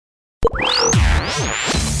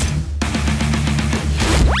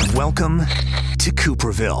Welcome to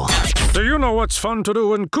Cooperville. Do you know what's fun to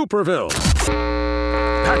do in Cooperville?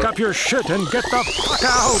 Pack up your shit and get the fuck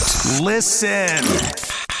out! Listen.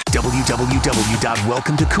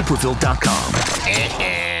 www.welcometocooperville.com.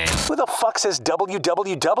 Who the fuck says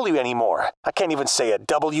www anymore? I can't even say it.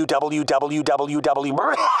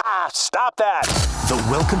 www. Stop that. The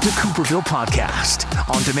Welcome to Cooperville podcast.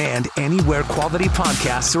 On demand anywhere quality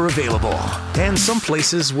podcasts are available. And some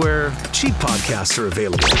places where cheap podcasts are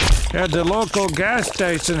available. And the local gas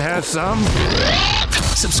station has some.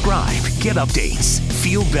 Subscribe, get updates,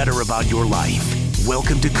 feel better about your life.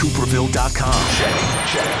 Welcome to Cooperville.com. Check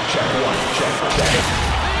one, check.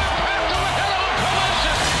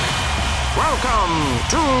 Welcome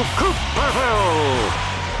to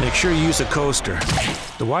Cooperville! Make sure you use a coaster.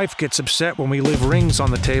 The wife gets upset when we leave rings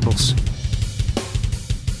on the tables.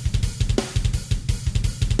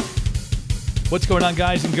 What's going on,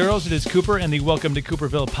 guys and girls? It is Cooper and the Welcome to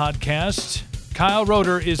Cooperville podcast. Kyle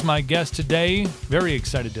Roeder is my guest today. Very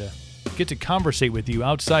excited to get to conversate with you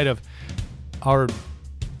outside of our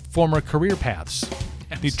former career paths.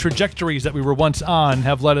 Yes. The trajectories that we were once on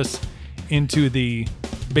have led us into the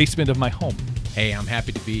basement of my home. Hey, I'm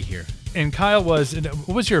happy to be here. And Kyle what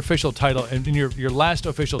was your official title? And your last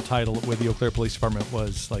official title with the Eau Claire Police Department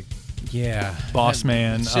was like, boss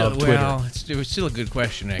man of Twitter. Well, it was still a good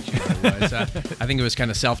question, actually. It was. I think it was kind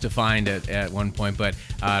of self-defined at one point, but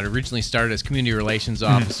it originally started as community relations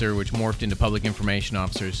officer, which morphed into public information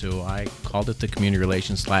officer, so I called it the community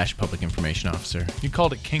relations / public information officer. You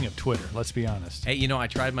called it king of Twitter, let's be honest. Hey, I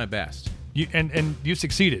tried my best. And you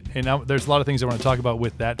succeeded. And now there's a lot of things I want to talk about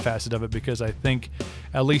with that facet of it, because I think,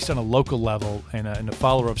 at least on a local level and a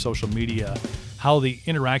follower of social media, how the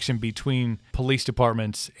interaction between police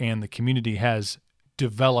departments and the community has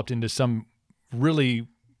developed into some really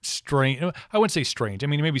strange, I wouldn't say strange, I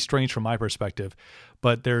mean, maybe strange from my perspective,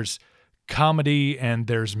 but there's comedy and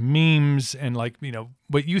there's memes and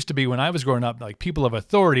what used to be when I was growing up, like people of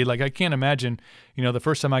authority. Like I can't imagine, the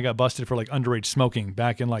first time I got busted for like underage smoking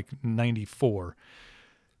back in like 94,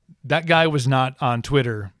 that guy was not on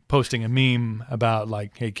Twitter posting a meme about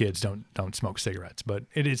like, hey kids, don't smoke cigarettes. But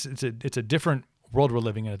it's a different world we're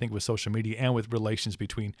living in, I think, with social media and with relations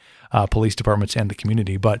between police departments and the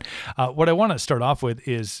community. But what I want to start off with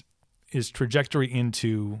is trajectory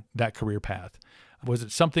into that career path. Was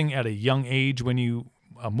it something at a young age when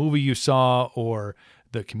a movie you saw or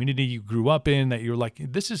the community you grew up in that you were like,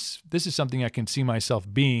 this is something I can see myself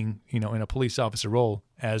being, in a police officer role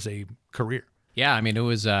as a career? Yeah, I mean, it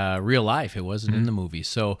was real life. It wasn't in the movie.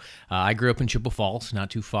 So I grew up in Chippewa Falls,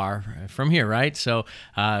 not too far from here, right? So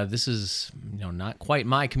this is, not quite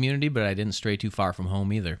my community, but I didn't stray too far from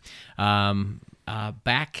home either.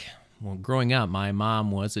 Well, growing up, my mom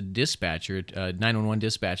was a dispatcher, 911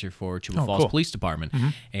 dispatcher for Chippewa Falls Police Department. Mm-hmm.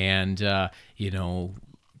 And,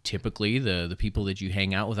 typically the people that you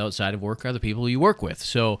hang out with outside of work are the people you work with.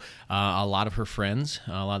 So a lot of her friends,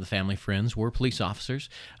 a lot of the family friends were police officers.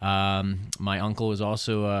 My uncle was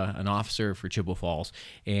also an officer for Chippewa Falls.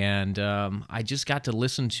 And I just got to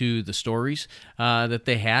listen to the stories that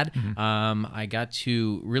they had. Mm-hmm. I got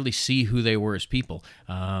to really see who they were as people.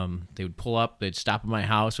 They would pull up, they'd stop at my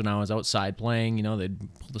house when I was outside playing. They'd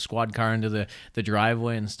pull the squad car into the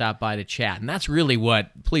driveway and stop by to chat. And that's really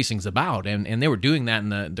what policing's about. And they were doing that in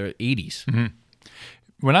the 80s. Mm-hmm.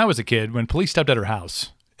 When I was a kid, when police stepped at her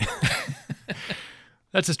house,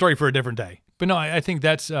 that's a story for a different day. But no, I think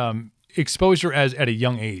that's exposure at a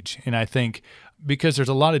young age. And I think because there's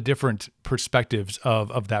a lot of different perspectives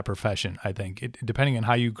of that profession, I think, depending on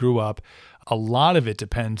how you grew up, a lot of it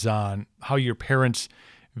depends on how your parents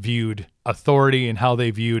viewed authority and how they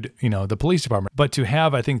viewed, the police department. But to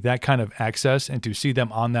have, I think, that kind of access and to see them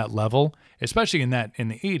on that level, especially in the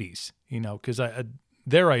 80s, because I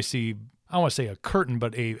see, I don't want to say a curtain,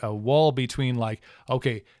 but a wall between like,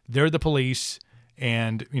 okay, they're the police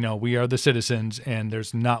and, we are the citizens, and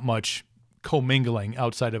there's not much commingling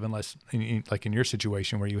outside of, unless like in your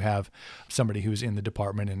situation where you have somebody who's in the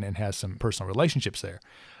department and has some personal relationships there.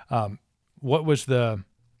 What was this,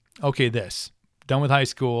 done with high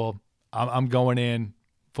school, I'm going in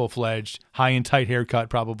full-fledged, high and tight haircut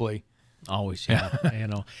probably. Always, yeah.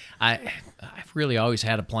 I've really always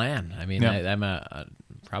had a plan. I mean, yeah. I'm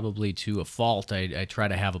probably to a fault. I try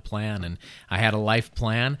to have a plan, and I had a life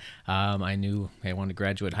plan. I knew I wanted to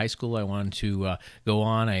graduate high school. I wanted to go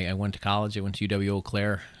on. I went to college. I went to UW Eau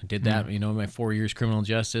Claire. I did that, my 4 years criminal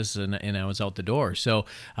justice, and I was out the door. So,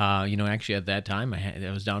 actually at that time,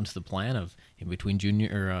 I was down to the plan of, in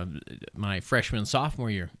between my freshman and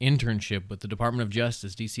sophomore year, internship with the Department of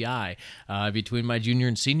Justice, DCI. Between my junior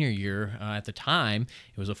and senior year, at the time,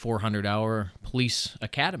 it was a 400-hour police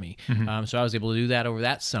academy. So I was able to do that over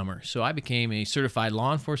that summer. So I became a certified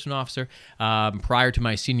law enforcement officer prior to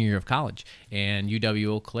my senior year of college. And UW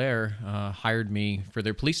Eau Claire hired me for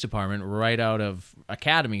their police department right out of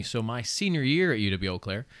academy. So my senior year at UW Eau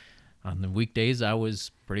Claire, on the weekdays, I was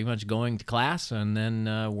pretty much going to class and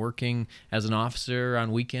then working as an officer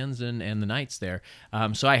on weekends and the nights there.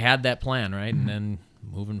 So I had that plan, right? And then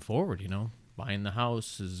moving forward, buying the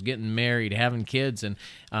house, is getting married, having kids, and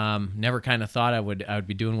never kind of thought I would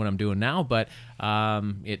be doing what I'm doing now, but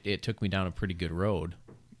it took me down a pretty good road.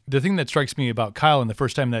 The thing that strikes me about Kyle, and the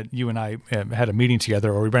first time that you and I had a meeting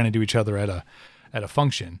together, or we ran into each other at a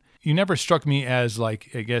function, you never struck me as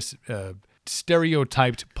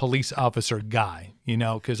stereotyped police officer guy,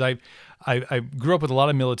 because I grew up with a lot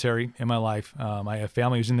of military in my life. I have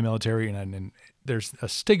family who's in the military, and there's a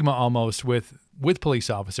stigma almost with police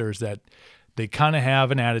officers that they kind of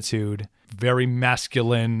have an attitude, very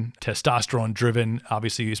masculine, testosterone driven,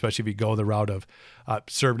 obviously, especially if you go the route of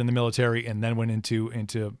served in the military and then went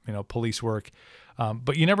into police work.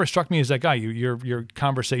 But you never struck me as that guy. You're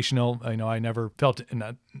conversational. I never felt,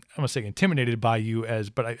 I'm gonna say intimidated by you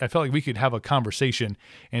but I felt like we could have a conversation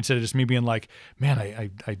instead of just me being like, man,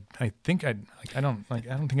 I think I don't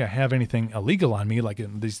think I have anything illegal on me. Like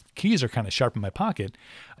these keys are kind of sharp in my pocket.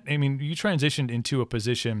 I mean, you transitioned into a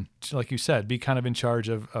position, like you said, be kind of in charge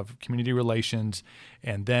of community relations,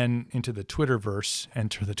 and then into the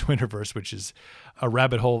Twitterverse, which is a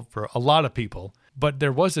rabbit hole for a lot of people. But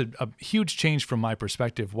there was a huge change from my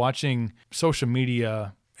perspective watching social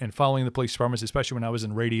media and following the police departments, especially when I was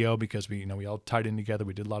in radio, because we all tied in together.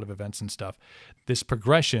 We did a lot of events and stuff. This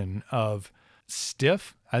progression of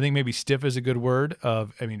stiff, I think maybe stiff is a good word,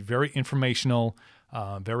 very informational,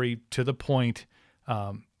 very to the point,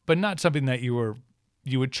 but not something that you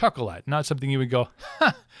would chuckle at, not something you would go,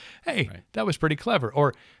 hey, right, that was pretty clever,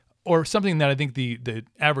 or something that I think the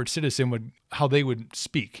average citizen how they would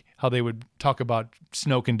speak, how they would talk about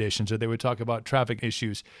snow conditions, or they would talk about traffic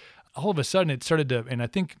issues. All of a sudden it started to, and I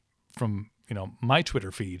think from, my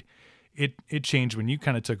Twitter feed, it changed when you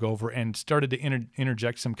kind of took over and started to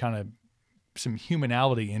interject some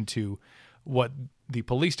humanality into what the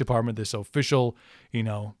police department, this official,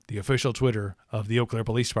 the official Twitter of the Eau Claire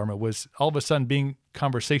Police Department, was all of a sudden being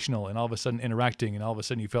conversational and all of a sudden interacting, and all of a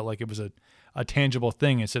sudden you felt like it was a tangible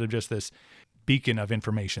thing instead of just this beacon of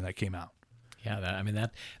information that came out. Yeah,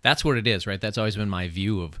 that's what it is, right? That's always been my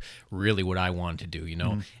view of really what I want to do.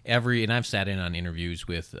 And I've sat in on interviews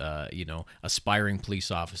with aspiring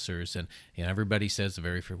police officers, and everybody says the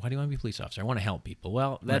very first, why do you want to be a police officer? I want to help people.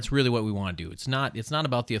 Well, that's really what we want to do. It's not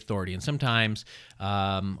about the authority, and sometimes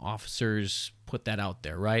officers put that out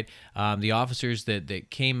there, right? The officers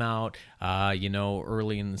that came out,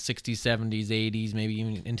 early in the 60s, 70s, 80s, maybe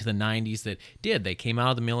even into the 90s they came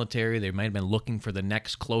out of the military. They might have been looking for the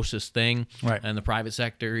next closest thing in the private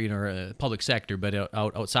sector, public sector, but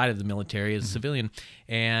outside of the military as a civilian.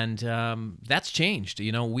 And that's changed.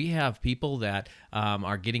 We have people that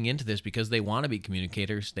are getting into this because they want to be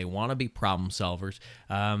communicators. They want to be problem solvers.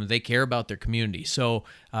 They care about their community. So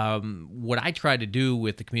what I try to do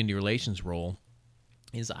with the community relations role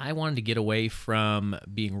is I wanted to get away from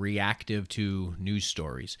being reactive to news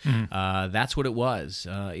stories. That's what it was.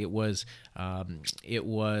 It was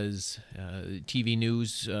TV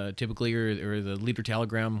news typically, or the Leader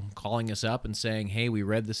Telegram calling us up and saying, hey, we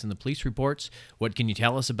read this in the police reports. What can you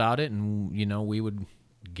tell us about it? And, we would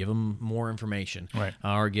give them more information, right,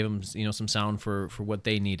 or give them some sound for what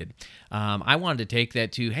they needed. I wanted to take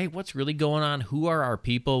that to, hey, what's really going on? Who are our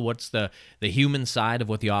people? What's the human side of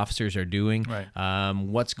what the officers are doing? Right.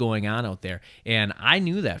 What's going on out there? And I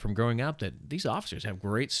knew that from growing up that these officers have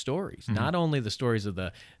great stories. Not only the stories of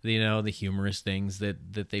the humorous things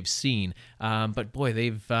that they've seen, but boy,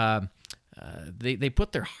 they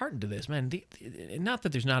put their heart into this, man. Not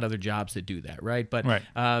that there's not other jobs that do that, right? But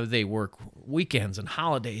they work weekends and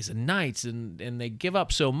holidays and nights, and they give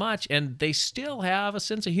up so much, and they still have a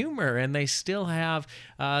sense of humor, and they still have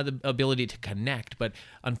the ability to connect. But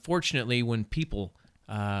unfortunately, when people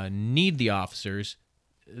need the officers,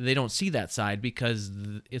 they don't see that side because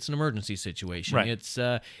it's an emergency situation. Right.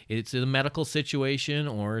 It's a medical situation,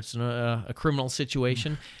 or it's a criminal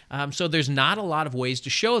situation. So there's not a lot of ways to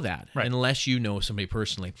show that unless you know somebody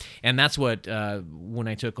personally. And that's what when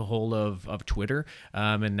I took a hold of Twitter,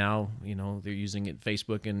 and now they're using it,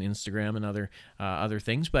 Facebook and Instagram and other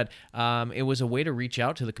things. But it was a way to reach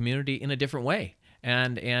out to the community in a different way,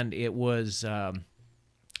 and it was.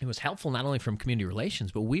 it was helpful not only from community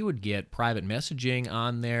relations, but we would get private messaging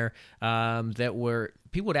on there that were,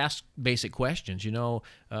 people would ask basic questions,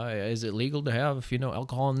 is it legal to have,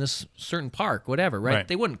 alcohol in this certain park, whatever, right?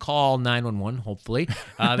 They wouldn't call 911, hopefully.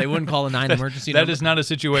 They wouldn't call a 9 emergency number. That is not a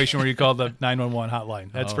situation where you call the 911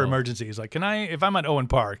 hotline. That's for emergencies. Like, if I'm at Owen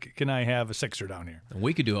Park, can I have a Sixer down here?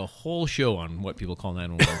 We could do a whole show on what people call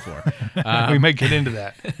 911 for. We may get into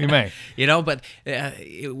that. We may. But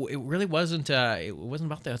it really wasn't. It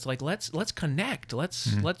wasn't about that. It's like let's connect.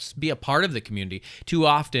 Let's be a part of the community. Too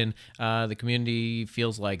often, the community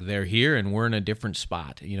feels like they're here and we're in a different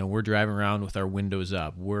spot. We're driving around with our windows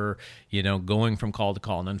up. We're going from call to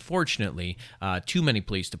call, and unfortunately, too many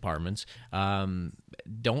police departments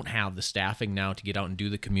don't have the staffing now to get out and do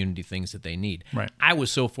the community things that they need. Right. I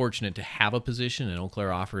was so fortunate to have a position, and Eau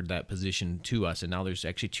Claire offered that position to us, and now there's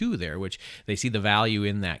actually 2 there, which they see the value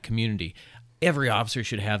in that community. Every officer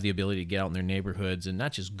should have the ability to get out in their neighborhoods and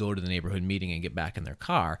not just go to the neighborhood meeting and get back in their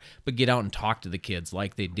car, but get out and talk to the kids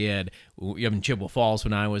like they did in Chippewa Falls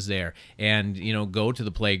when I was there, and go to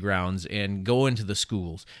the playgrounds and go into the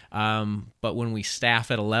schools. But when we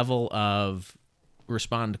staff at a level of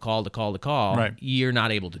respond to call, right, you're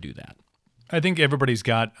not able to do that. I think everybody's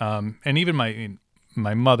got, and even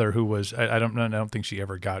my mother, who was, I don't think she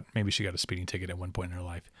ever got, maybe she got a speeding ticket at one point in her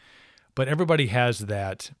life. But everybody has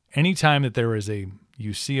that. Anytime that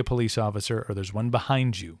you see a police officer or there's one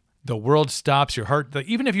behind you, the world stops, your heart,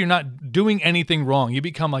 even if you're not doing anything wrong, you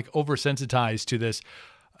become like oversensitized to this.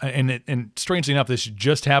 And strangely enough, this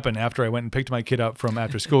just happened after I went and picked my kid up from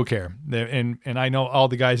after school care. And I know all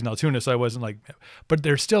the guys in Altoona, so I wasn't like, but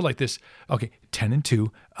there's still like this, okay, 10 and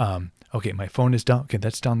 2. Okay, my phone is down. Okay,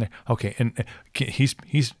 that's down there. Okay, and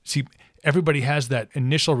see, everybody has that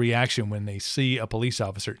initial reaction when they see a police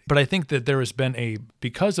officer. But I think that there has been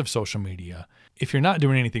because of social media, if you're not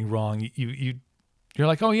doing anything wrong, you're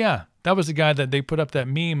like, oh yeah, that was the guy that they put up that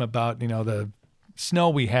meme about, the snow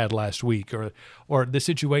we had last week, or the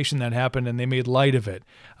situation that happened and they made light of it.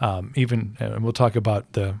 Even we'll talk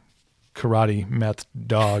about the karate meth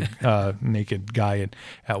dog naked guy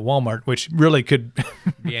at Walmart, which really could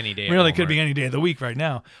be any day. Really could be any day of the week right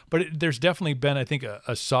now. But there's definitely been, I think,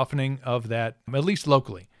 a softening of that, at least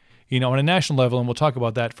locally. On a national level, and we'll talk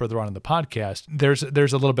about that further on in the podcast, there's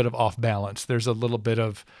a little bit of off balance. There's a little bit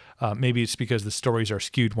of maybe it's because the stories are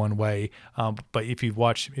skewed one way. But if you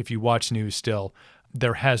watch news still,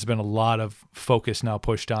 there has been a lot of focus now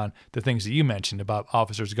pushed on the things that you mentioned about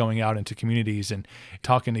officers going out into communities and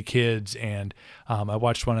talking to kids. And I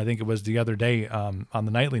watched one, I think it was the other day on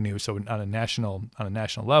the nightly news, so on a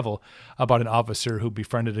national level, about an officer who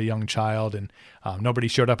befriended a young child, and nobody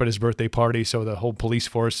showed up at his birthday party, so the whole police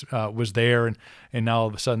force was there, and now all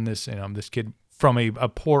of a sudden this kid from a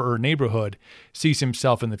poorer neighborhood sees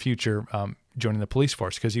himself in the future joining the police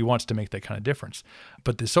force because he wants to make that kind of difference.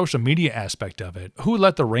 But the social media aspect of it, who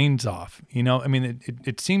let the reins off?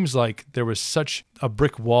 It seems like there was such a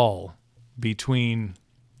brick wall between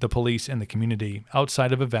the police and the community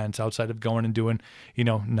outside of events, outside of going and doing,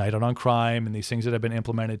 Night Out on Crime and these things that have been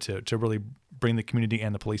implemented to really bring the community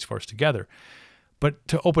and the police force together. But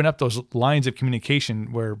to open up those lines of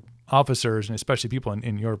communication where officers, and especially people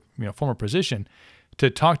in your former position, to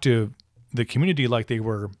talk to the community like they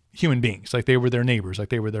were human beings, like they were their neighbors, like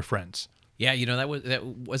they were their friends. Yeah, that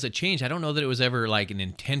was a change. I don't know that it was ever like an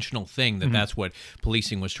intentional thing that that's what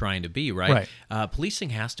policing was trying to be, right?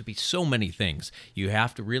 Policing has to be so many things. You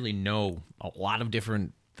have to really know a lot of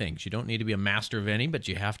different things. You don't need to be a master of any, but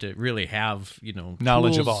you have to really have,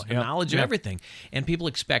 knowledge tools, of all, knowledge of everything. And people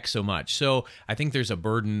expect so much. So I think there's a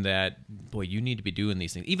burden that, boy, you need to be doing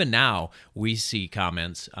these things. Even now, we see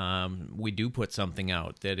comments. We do put something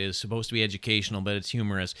out that is supposed to be educational, but it's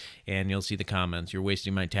humorous. And you'll see the comments. You're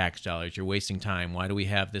wasting my tax dollars. You're wasting time. Why do we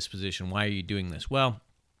have this position? Why are you doing this? Well,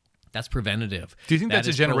 that's preventative. Do you think that's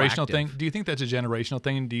a generational proactive thing? Do you think that's a generational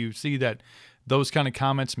thing? Do you see that those kind of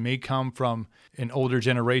comments may come from an older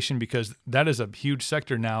generation? Because that is a huge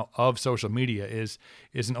sector now of social media is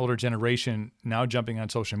an older generation now jumping on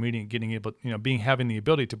social media and getting able, having the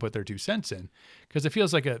ability to put their 2 cents in. Because it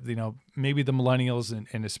feels like maybe the millennials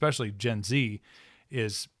and especially Gen Z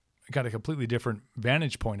is got a completely different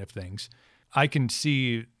vantage point of things. I can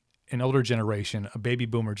see an older generation, a baby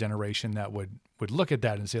boomer generation that would look at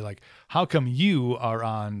that and say, like, how come you are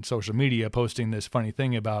on social media posting this funny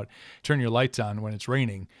thing about turn your lights on when it's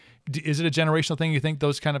raining? Is it a generational thing, you think,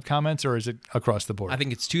 those kind of comments, or is it across the board? I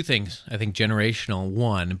think it's two things. I think generational,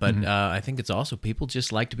 one, but I think it's also people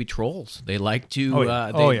just like to be trolls. They like to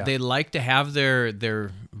they like to have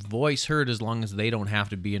their voice heard as long as they don't have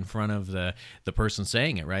to be in front of the person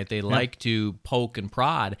saying it, right? They like to poke and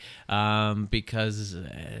prod because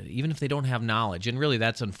even if they don't have knowledge, and really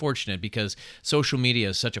that's unfortunate because social media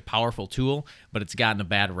is such a powerful tool, but it's gotten a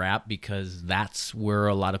bad rap because that's where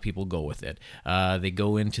a lot of people go with it. They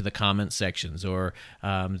go into the comment sections, or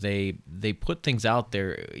they put things out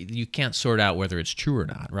there. You can't sort out whether it's true or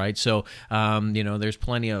not, right? So there's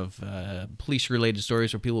plenty of police-related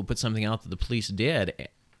stories where people put something out that the police did,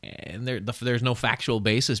 and there's no factual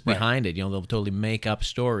basis behind it. They'll totally make up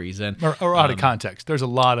stories or out of context. There's a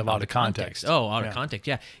lot of out of context. Out of context.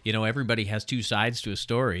 Yeah. Everybody has two sides to a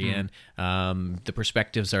story, and the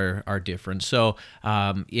perspectives are different. So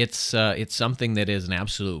it's something that is an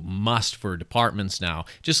absolute must for departments now.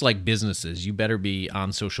 Just like businesses, you better be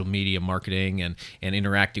on social media marketing and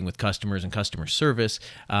interacting with customers and customer service.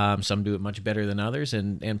 Some do it much better than others,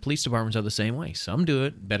 and police departments are the same way. Some do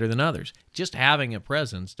it better than others. Just having a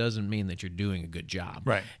presence doesn't mean that you're doing a good job.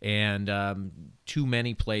 Right. And too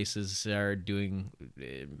many places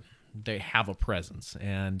they have a presence.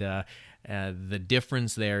 And the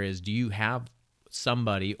difference there is, do you have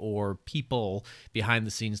somebody or people behind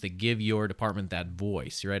the scenes that give your department that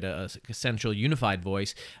voice, right? A central unified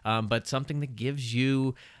voice, but something that gives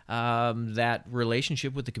you that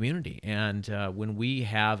relationship with the community. And when we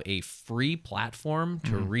have a free platform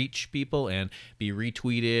to reach people and be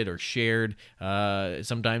retweeted or shared,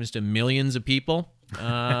 sometimes to millions of people,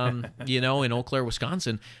 in Eau Claire,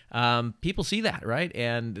 Wisconsin, people see that, right?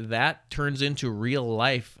 And that turns into real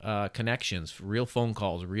life connections, real phone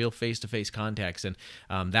calls, real face-to-face contacts. And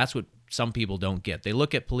that's what some people don't get. They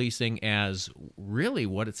look at policing as really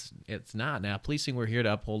what it's not. Now, policing, we're here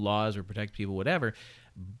to uphold laws or protect people, whatever.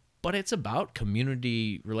 But it's about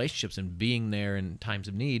community relationships and being there in times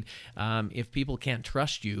of need. If people can't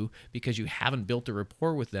trust you because you haven't built a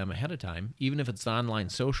rapport with them ahead of time, even if it's online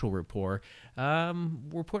social rapport,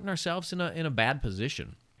 we're putting ourselves in a bad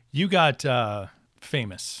position. You got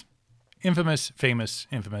infamous,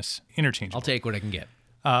 interchangeable. I'll take what I can get.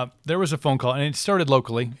 There was a phone call, and it started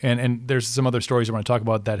locally, and there's some other stories I want to talk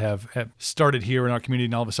about that have started here in our community,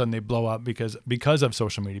 and all of a sudden they blow up because of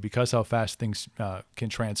social media, because how fast things can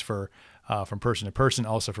transfer from person to person,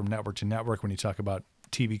 also from network to network when you talk about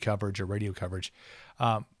TV coverage or radio coverage.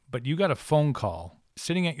 But you got a phone call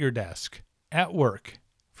sitting at your desk at work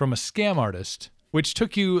from a scam artist, which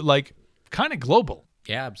took you kind of global.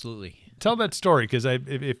 Yeah, absolutely. Tell that story, because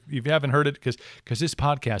if you haven't heard it, because this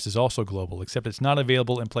podcast is also global, except it's not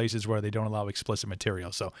available in places where they don't allow explicit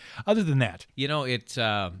material. So other than that. It's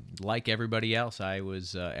like everybody else. I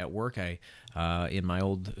was at work. In my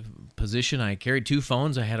old position, I carried two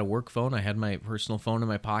phones. I had a work phone. I had my personal phone in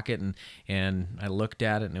my pocket, and I looked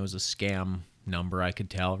at it, and it was a scam number. I could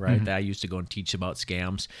tell, right? I used to go and teach about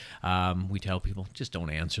scams. We tell people, just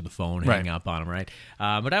don't answer the phone, hang up on them, right?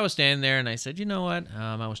 But I was standing there, and I said, you know what?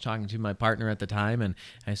 I was talking to my partner at the time, and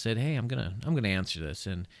I said, hey, I'm gonna answer this,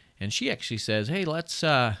 and she actually says, hey, let's.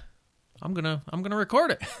 I'm gonna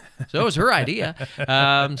record it. So it was her idea.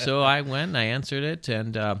 So I went and I answered it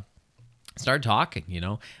and started talking.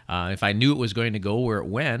 If I knew it was going to go where it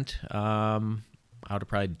went, I would have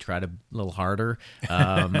probably tried a little harder.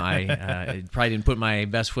 I probably didn't put my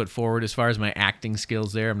best foot forward as far as my acting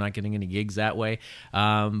skills there. I'm not getting any gigs that way.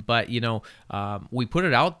 But we put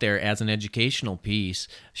it out there as an educational piece,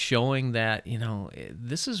 showing that,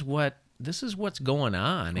 this is what's going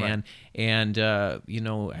on. Right. And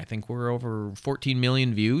I think we're over 14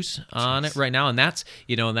 million views on it right now. And that's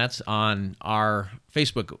on our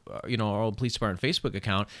Facebook, our old police department Facebook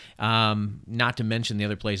account, not to mention the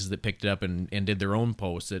other places that picked it up and did their own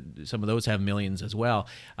posts. That some of those have millions as well.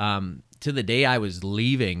 To the day I was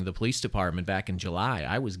leaving the police department back in July,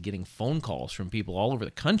 I was getting phone calls from people all over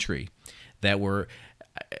the country that were,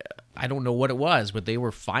 I don't know what it was, but they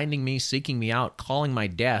were finding me, seeking me out, calling my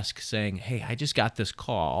desk saying, hey, I just got this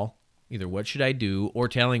call. Either what should I do, or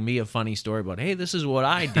telling me a funny story about, hey, this is what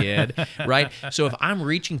I did, right? So if I'm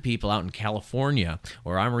reaching people out in California,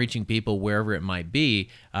 or I'm reaching people wherever it might be,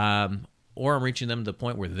 or I'm reaching them to the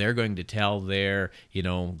point where they're going to tell their,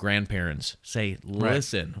 grandparents, say,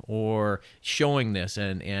 listen, or showing this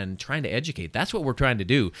and trying to educate. That's what we're trying to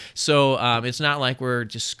do. So it's not like we're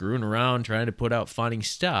just screwing around trying to put out funny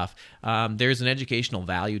stuff. There's an educational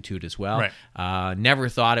value to it as well. Right. Never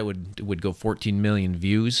thought it would go 14 million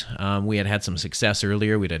views. We had some success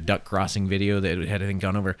earlier. We had a duck crossing video that had, I think,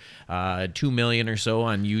 gone over 2 million or so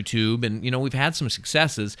on YouTube. And, we've had some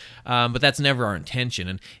successes, but that's never our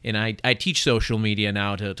intention. And I teach social media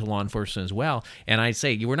now to law enforcement as well. And I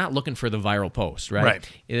say, we're not looking for the viral post, right?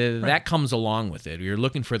 That comes along with it. You're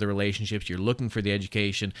looking for the relationships, you're looking for the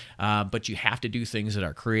education, but you have to do things that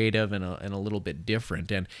are creative and a little bit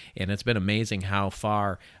different. And it's been amazing how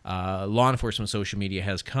far law enforcement social media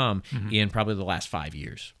has come in probably the last 5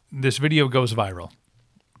 years. This video goes viral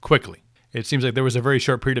quickly. It seems like there was a very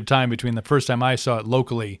short period of time between the first time I saw it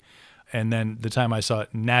locally and then the time I saw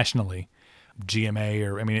it nationally. GMA,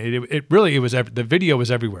 or the video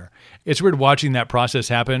was everywhere. It's weird watching that process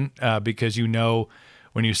happen because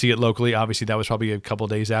when you see it locally, obviously that was probably a couple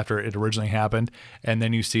of days after it originally happened, and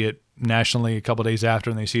then you see it nationally a couple of days after,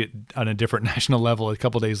 and they see it on a different national level a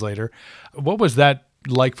couple of days later. What was that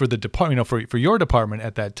like for the department? For your department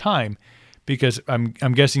at that time? Because I'm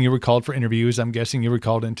guessing you were called for interviews. I'm guessing you were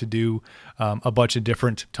called in to do a bunch of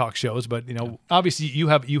different talk shows. But obviously you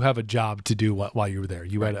have a job to do while you were there.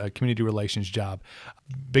 You had a community relations job.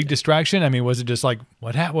 Big distraction. I mean, was it just like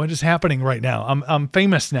what is happening right now? I'm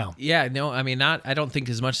famous now. Yeah, no, I mean, I don't think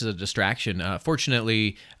as much as a distraction.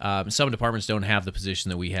 Fortunately, some departments don't have the position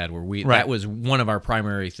that we had, where that was one of our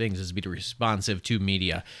primary things, is to be responsive to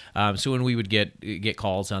media. So when we would get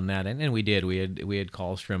calls on that, and we did, we had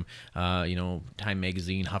calls from Time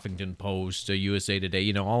Magazine, Huffington Post, USA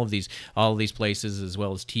Today, all of these places, as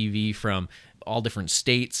well as TV from all different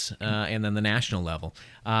states, and then the national level.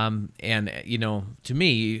 To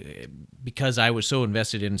me, because I was so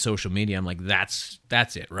invested in social media, I'm like, that's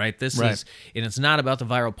it, right? This is, and it's not about the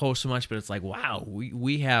viral post so much, but it's like, wow,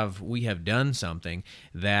 we have done something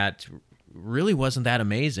that really wasn't that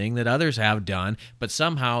amazing that others have done, but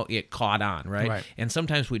somehow it caught on, right? And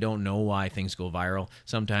sometimes we don't know why things go viral.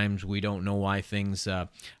 Sometimes we don't know why things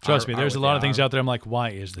Trust me, there's a lot of things out there I'm like,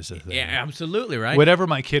 why is this a thing? Yeah, absolutely, right? Whatever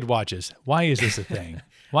my kid watches, why is this a thing?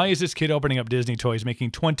 Why is this kid opening up Disney toys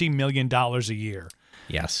making $20 million a year?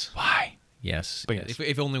 Yes. Why? Yes. But yes.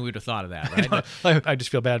 If only we would have thought of that, right? I just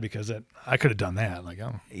feel bad because I could have done that. Like,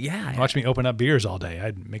 yeah. Watch me open up beers all day.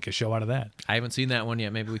 I'd make a show out of that. I haven't seen that one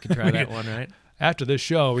yet. Maybe we can try that one, right? After this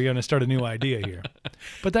show, we're going to start a new idea here.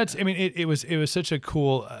 But it was such a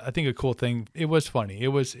cool thing. It was funny. It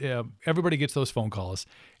was, everybody gets those phone calls.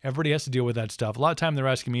 Everybody has to deal with that stuff. A lot of time they're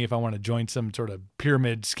asking me if I want to join some sort of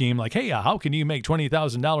pyramid scheme, like, hey, how can you make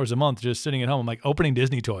 $20,000 a month just sitting at home? I'm like, opening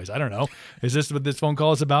Disney toys. I don't know. Is this what this phone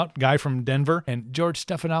call is about? Guy from Denver. And George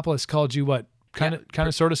Stephanopoulos called you what? Kind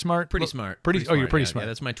of sort of smart? Pretty smart. You're pretty smart. Yeah,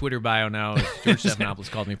 that's my Twitter bio now. George Stephanopoulos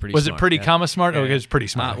called me pretty smart. Was it pretty comma smart? Oh, it's pretty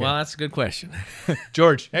smart. Well, that's a good question.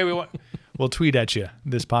 George, hey, we'll tweet at you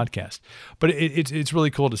this podcast. But it's really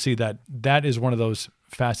cool to see that is one of those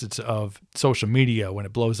facets of social media when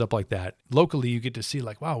it blows up like that. Locally, you get to see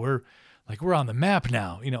like, wow, we're on the map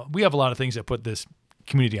now. We have a lot of things that put this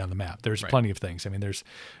community on the map. There's plenty of things. I mean, there's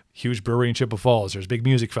huge brewery in Chippewa Falls. There's big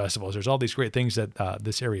music festivals. There's all these great things that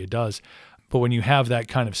this area does. But when you have that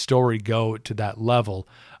kind of story go to that level,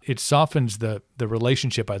 it softens the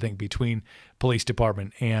relationship, I think, between police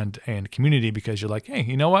department and community, because you're like, hey,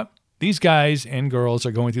 you know what? These guys and girls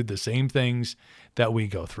are going through the same things that we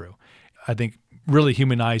go through. I think really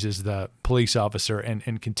humanizes the police officer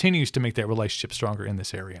and continues to make that relationship stronger in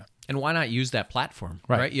this area. And why not use that platform,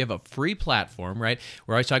 right? You have a free platform, right?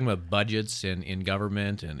 We're always talking about budgets in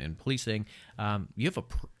government and policing. You have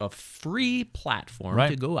a free platform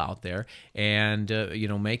to go out there and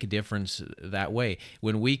make a difference that way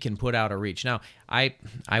when we can put out a reach. Now, I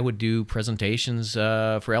would do presentations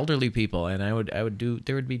for elderly people, and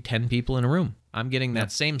there would be 10 people in a room. I'm getting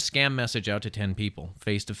that same scam message out to 10 people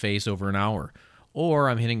face to face over an hour, or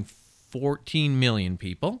I'm hitting 14 million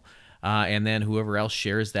people. And then whoever else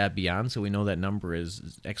shares that beyond, so we know that number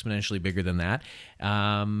is exponentially bigger than that,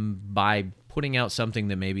 by putting out something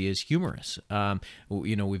that maybe is humorous.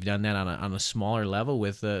 We've done that on a smaller level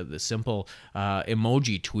with the simple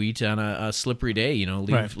emoji tweet on a slippery day.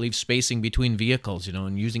 Leave spacing between vehicles.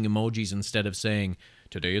 And using emojis instead of saying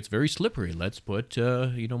today it's very slippery. Let's put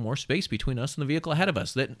more space between us and the vehicle ahead of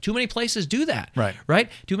us. That too many places do that. Right.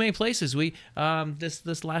 Too many places. We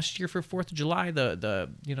this last year for 4th of July, the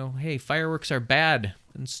hey, fireworks are bad.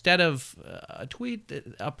 Instead of a tweet,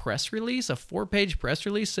 a press release, a 4-page press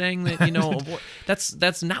release saying that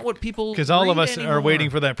that's not what people. Because all of us are waiting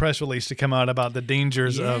for that press release to come out about the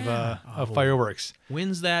dangers of fireworks.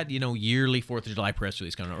 When's that yearly 4th of July press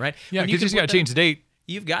release coming out? Right? Yeah, because you just got to change the date.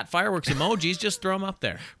 You've got fireworks emojis, just throw them up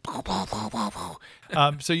there.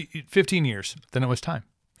 So 15 years, then it was time.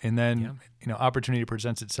 And then, opportunity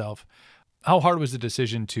presents itself. How hard was the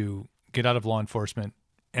decision to get out of law enforcement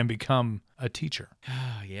and become a teacher?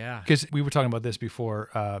 Yeah. Because we were talking about this before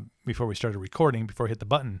we started recording, before I hit the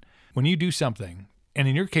button. When you do something, and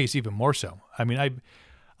in your case even more so, I mean,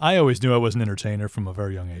 I always knew I was an entertainer from a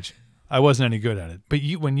very young age. I wasn't any good at it. But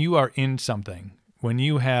when you are in something, when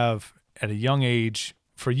you have at a young age,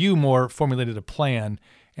 for you more formulated a plan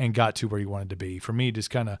and got to where you wanted to be. For me,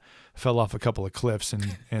 just kind of fell off a couple of cliffs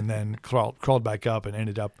and then crawled back up and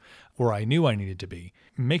ended up where I knew I needed to be.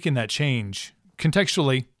 Making that change,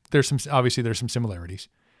 contextually, there's some similarities,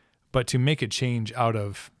 but to make a change out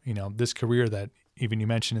of, this career that even you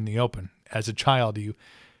mentioned in the open, as a child,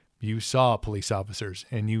 you saw police officers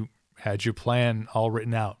and you had your plan all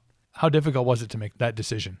written out. How difficult was it to make that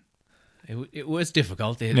decision? It was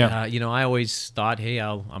difficult. I always thought, hey,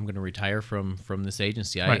 I'm going to retire from this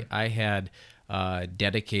agency. Right. I had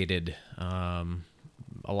dedicated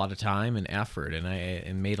a lot of time and effort,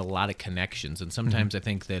 and made a lot of connections. And sometimes I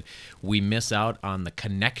think that we miss out on the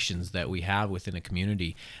connections that we have within a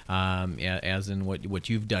community. As in what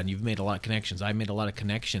you've done, you've made a lot of connections. I made a lot of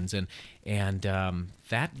connections, and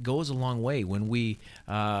that goes a long way. When we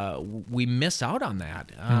miss out on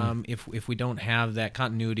that if we don't have that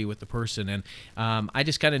continuity with the person. And I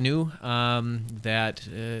just kind of knew that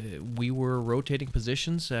we were rotating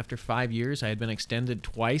positions after 5 years. I had been extended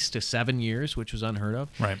twice to 7 years, which was unheard of.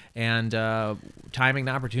 Right. And timing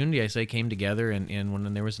and opportunity, I say, came together. And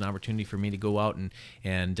when there was an opportunity for me to go out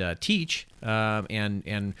and teach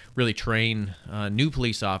and really train new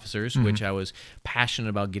police officers, which I was passionate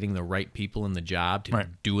about getting the right people in the job to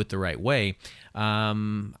do it the right way,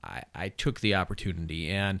 I took the opportunity.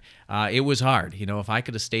 And it was hard. If I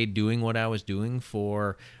could have stayed doing what I was doing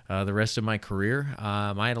for the rest of my career,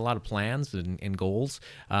 I had a lot of plans and goals.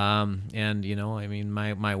 My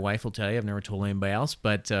wife will tell you, I've never told anybody else,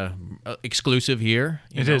 but exclusive here.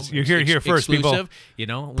 It is. You're here first, exclusive,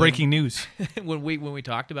 people. Breaking news. When we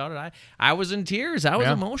talked about it, I was in tears. I was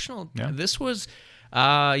emotional. Yeah. This was,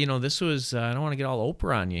 I don't want to get all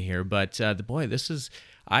Oprah on you here, but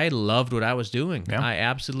I loved what I was doing. Yeah. I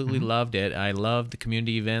absolutely loved it. I loved the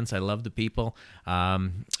community events. I loved the people.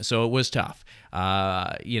 So it was tough.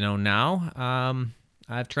 Now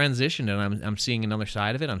I've transitioned, and I'm seeing another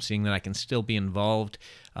side of it. I'm seeing that I can still be involved,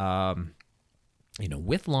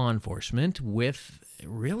 with law enforcement, with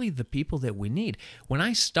really the people that we need. When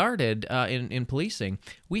I started in policing,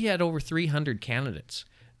 we had over 300 candidates.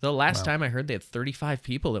 The last time I heard, they had 35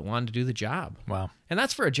 people that wanted to do the job. Wow. And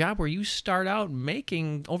that's for a job where you start out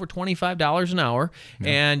making over $25 an hour,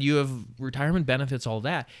 and you have retirement benefits, all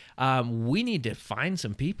that. We need to find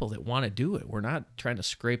some people that want to do it. We're not trying to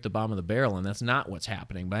scrape the bottom of the barrel, and that's not what's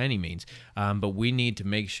happening by any means. But we need to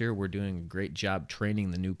make sure we're doing a great job training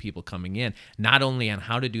the new people coming in, not only on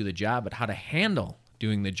how to do the job, but how to handle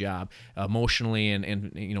doing the job emotionally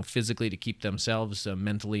and physically, to keep themselves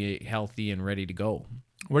mentally healthy and ready to go.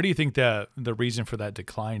 Where do you think the reason for that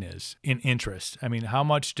decline is in interest? I mean, how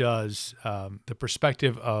much does the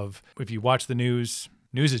perspective of, if you watch the news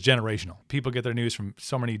is generational. People get their news from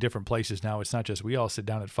so many different places now. It's not just we all sit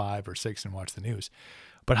down at 5 or 6 and watch the news.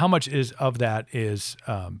 But how much of that is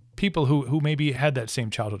people who maybe had that same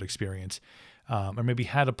childhood experience, or maybe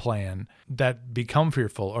had a plan, that become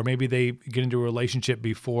fearful, or maybe they get into a relationship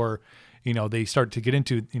before they start to get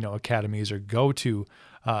into academies, or go into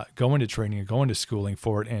training or go into schooling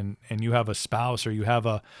for it, and you have a spouse, or you have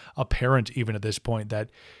a parent even at this point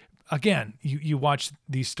that, again, you watch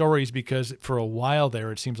these stories, because for a while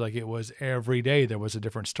there, it seems like it was every day there was a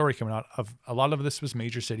different story coming out of. A lot of this was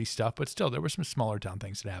major city stuff, but still there were some smaller town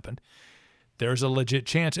things that happened. There's a legit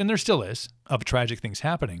chance, and there still is, of tragic things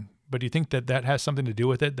happening. But do you think that has something to do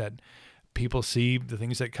with it, that people see the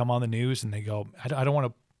things that come on the news and they go, I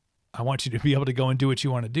want you to be able to go and do what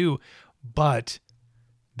you want to do, but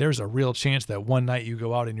there's a real chance that one night you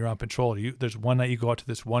go out and you're on patrol. There's one night you go out to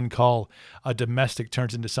this one call, a domestic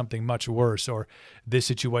turns into something much worse, or this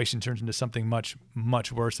situation turns into something much,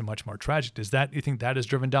 much worse and much more tragic. You think that has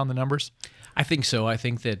driven down the numbers? I think so. I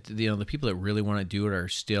think that the people that really want to do it are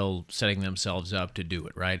still setting themselves up to do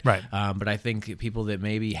it, right? Right. But I think people that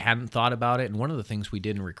maybe hadn't thought about it, and one of the things we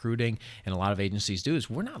did in recruiting, and a lot of agencies do, is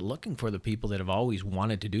we're not looking for the people that have always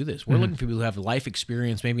wanted to do this. We're looking for people who have life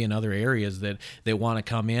experience, maybe in other areas that want to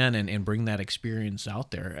come in and bring that experience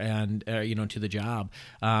out there and to the job.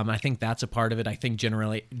 I think that's a part of it. I think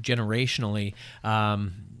generationally,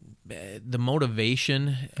 the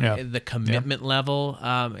motivation, the commitment level,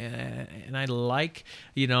 and I like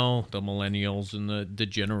the millennials and the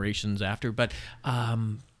generations after, but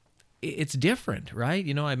it's different, right?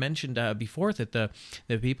 I mentioned before that the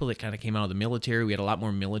people that kind of came out of the military, we had a lot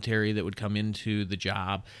more military that would come into the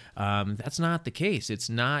job. That's not the case. It's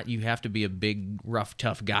not you have to be a big, rough,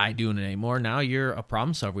 tough guy doing it anymore. Now you're a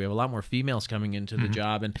problem solver. We have a lot more females coming into the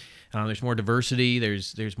job, and there's more diversity.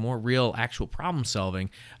 There's more real, actual problem solving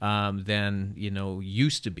than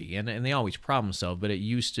used to be. And they always problem solve, but it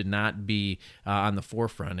used to not be on the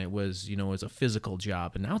forefront. It was it was a physical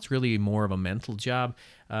job, and now it's really more of a mental job.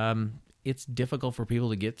 It's difficult for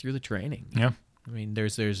people to get through the training. Yeah. I mean,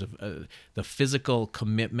 there's the physical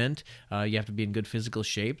commitment. You have to be in good physical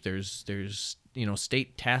shape. There's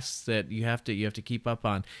state tests that you have to keep up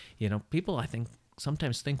on. People, I think,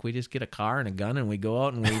 sometimes think we just get a car and a gun and we go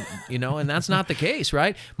out and we and that's not the case,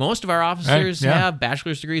 right? Most of our officers have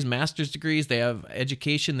bachelor's degrees, master's degrees. They have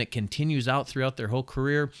education that continues out throughout their whole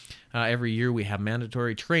career. Every year we have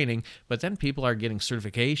mandatory training, but then people are getting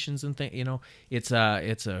certifications and things.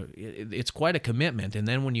 It's quite a commitment. And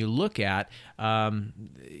then when you look at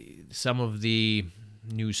some of the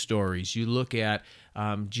news stories, you look at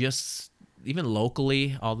just even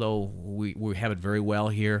locally, although we have it very well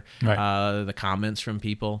here, right. The comments from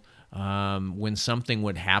people, when something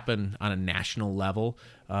would happen on a national level,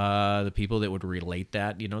 the people that would relate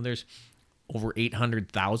that, there's over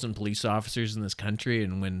 800,000 police officers in this country,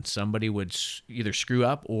 and when somebody would either screw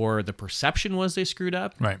up or the perception was they screwed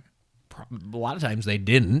up, right. A lot of times they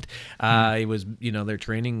didn't. It was, their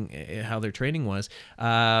training, how their training was.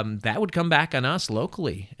 That would come back on us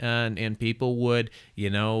locally, and people would,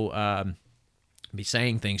 be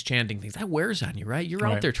saying things, chanting things. That wears on you, right? You're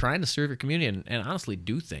out there trying to serve your community and honestly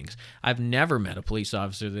do things. I've never met a police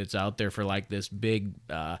officer that's out there for like this big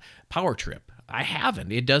power trip. I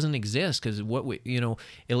haven't. It doesn't exist because what we,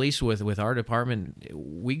 at least with our department,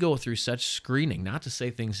 we go through such screening. Not to say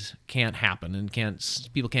things can't happen and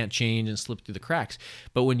people can't change and slip through the cracks,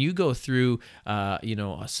 but when you go through,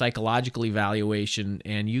 a psychological evaluation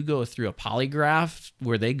and you go through a polygraph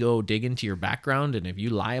where they go dig into your background, and if you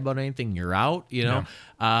lie about anything, you're out.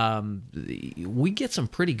 We get some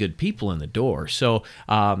pretty good people in the door. So,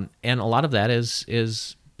 and a lot of that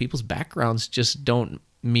is people's backgrounds just don't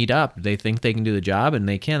meet up. They think they can do the job, and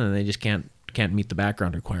they can, and they just can't meet the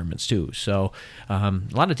background requirements too. So a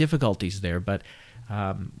lot of difficulties there, but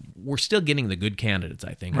we're still getting the good candidates,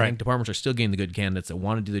 I think. Right. I think departments are still getting the good candidates that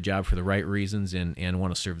want to do the job for the right reasons and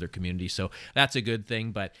want to serve their community. So that's a good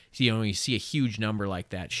thing, but you see a huge number like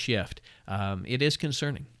that shift. It is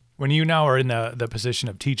concerning. When you now are in the position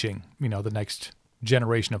of teaching, the next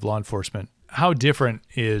generation of law enforcement, how different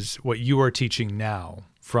is what you are teaching now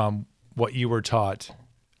from what you were taught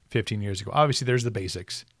 15 years ago? Obviously, there's the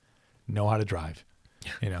basics. Know how to drive,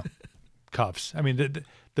 cuffs. I mean,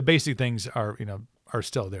 the basic things are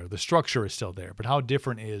still there. The structure is still there. But how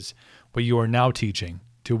different is what you are now teaching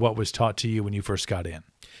to what was taught to you when you first got in?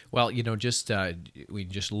 Well, we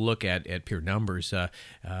just look at pure numbers.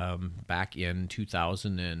 Back in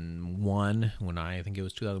 2001, when I think it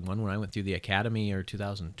was 2001 when I went through the academy, or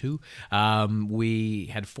 2002, we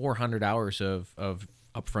had 400 hours of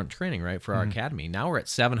upfront training, right, for our academy. Now we're at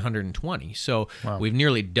 720. So we've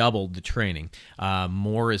nearly doubled the training.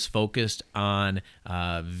 More is focused on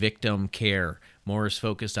victim care. More is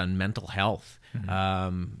focused on mental health.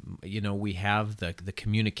 We have the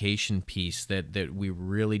communication piece that we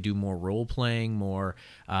really do more role playing, more.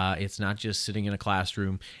 It's not just sitting in a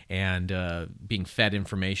classroom and being fed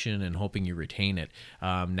information and hoping you retain it.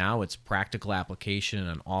 Now it's practical application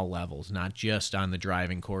on all levels, not just on the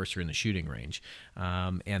driving course or in the shooting range.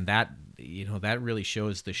 And that really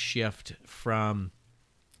shows the shift from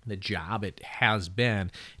the job it has been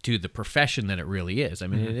to the profession that it really is. I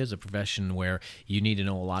mean, it is a profession where you need to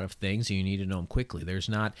know a lot of things, and you need to know them quickly. There's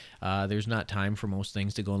not time for most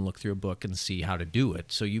things to go and look through a book and see how to do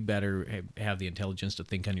it. So you better have the intelligence to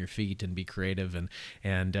think on your feet and be creative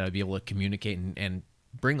and be able to communicate and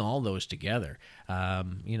bring all those together,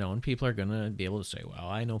 and people are going to be able to say, well,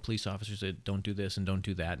 I know police officers that don't do this and don't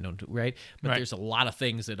do that, and don't do, right? But there's a lot of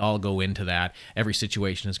things that all go into that. Every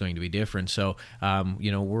situation is going to be different. So,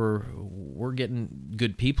 we're getting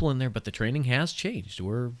good people in there, but the training has changed.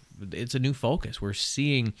 It's a new focus. We're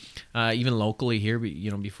seeing, even locally here,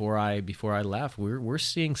 before I left, we're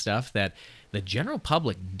seeing stuff that the general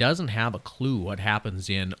public doesn't have a clue what happens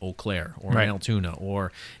in Eau Claire or in Altoona,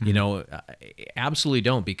 or absolutely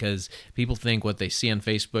don't, because people think what they see on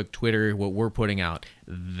Facebook, Twitter, what we're putting out,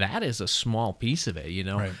 that is a small piece of it.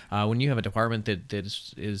 When you have a department that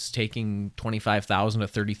is taking 25,000 to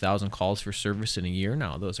 30,000 calls for service in a year,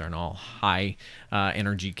 now those aren't all high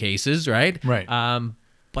energy cases, right?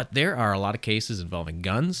 But there are a lot of cases involving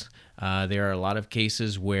guns. There are a lot of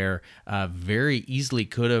cases where very easily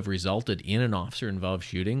could have resulted in an officer-involved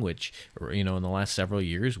shooting, which, in the last several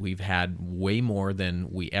years, we've had way more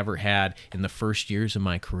than we ever had in the first years of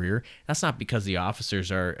my career. That's not because the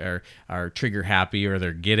officers are trigger happy or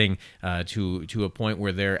they're getting to a point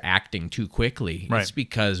where they're acting too quickly. It's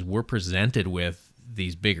because we're presented with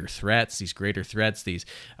these bigger threats, these greater threats, these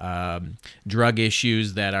drug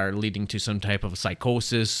issues that are leading to some type of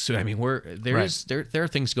psychosis. So, I mean, there are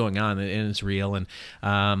things going on, and it's real. And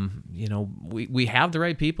we have the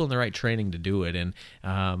right people and the right training to do it, and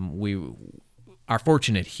we are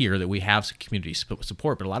fortunate here that we have some community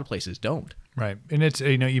support, but a lot of places don't. Right, and it's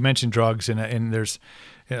you mentioned drugs, and there's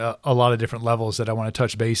a lot of different levels that I want to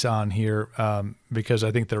touch base on here, because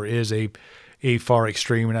I think there is a far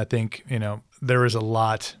extreme, and I think there is a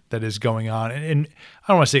lot that is going on, and I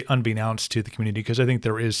don't want to say unbeknownst to the community, because I think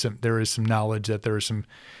there is some knowledge that there is some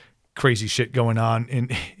crazy shit going on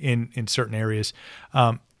in certain areas.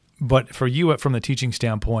 But for you, from the teaching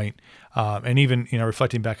standpoint, and even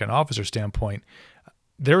reflecting back on officer standpoint,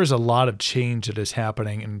 there is a lot of change that is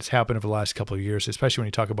happening, and it's happened over the last couple of years, especially when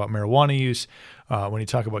you talk about marijuana use, when you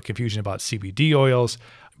talk about confusion about CBD oils,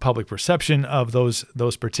 public perception of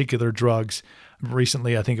those particular drugs.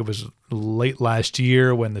 Recently, I think it was late last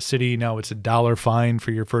year, when the city, now it's $1 fine for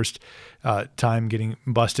your first time getting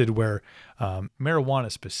busted, where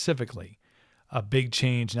marijuana specifically, a big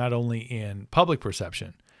change not only in public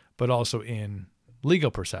perception, but also in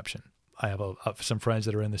legal perception. I have some friends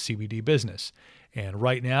that are in the CBD business. And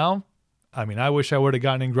right now, I mean, I wish I would have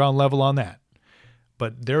gotten in ground level on that.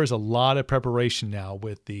 But there is a lot of preparation now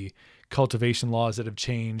with the cultivation laws that have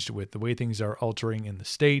changed, with the way things are altering in the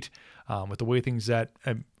state, with the way things that,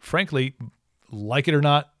 frankly, like it or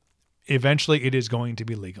not, eventually it is going to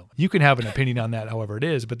be legal. You can have an opinion on that, however it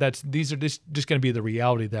is, but these are just going to be the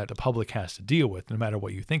reality that the public has to deal with, no matter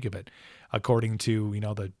what you think of it. According to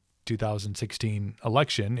the 2016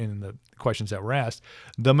 election and the questions that were asked,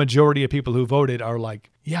 the majority of people who voted are like,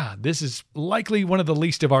 yeah, this is likely one of the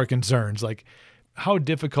least of our concerns. Like, how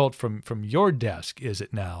difficult from your desk is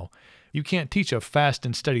it now? You can't teach a fast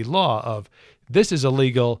and steady law of this is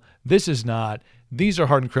illegal, this is not, these are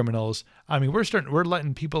hardened criminals. I mean, we're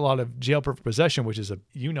letting people out of jail for possession, which is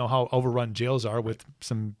how overrun jails are with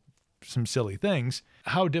some silly things.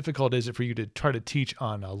 How difficult is it for you to try to teach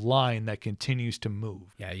on a line that continues to move?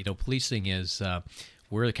 Yeah, policing is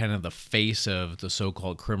we're kind of the face of the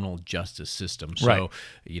so-called criminal justice system. So,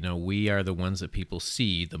 we are the ones that people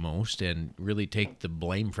see the most and really take the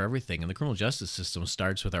blame for everything. And the criminal justice system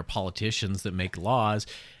starts with our politicians that make laws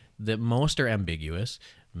that most are ambiguous.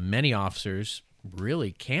 Many officers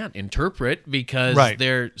really can't interpret because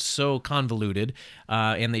they're so convoluted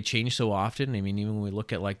and they change so often. I mean, even when we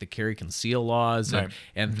look at like the carry conceal laws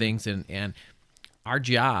and things, and our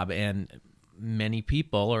job, and many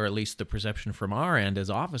people, or at least the perception from our end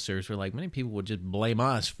as officers, were like, many people would just blame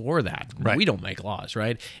us for that. We don't make laws,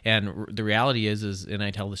 right? And the reality is, and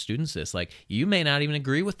I tell the students this, like, you may not even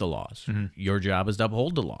agree with the laws. Your job is to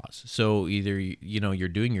uphold the laws. So either you're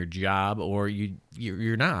doing your job or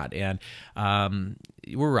you're not. And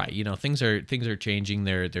we're right. Things are changing.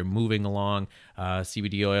 They're moving along.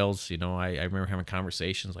 CBD oils. I remember having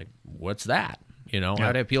conversations like, what's that?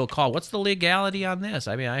 I'd have people call, what's the legality on this?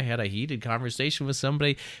 I mean, I had a heated conversation with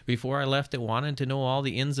somebody before I left that wanted to know all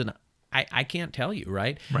the ins and I can't tell you,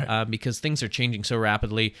 right? Because things are changing so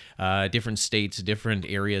rapidly. Different states, different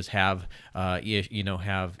areas have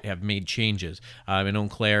made changes. In Eau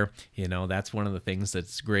Claire, that's one of the things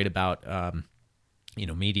that's great about,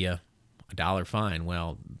 media, $1 fine.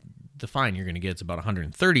 Well, the fine you're going to get is about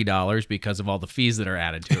 $130 because of all the fees that are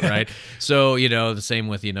added to it, right? So, the same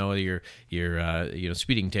with, your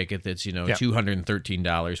speeding ticket that's,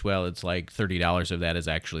 $213. Well, it's like $30 of that is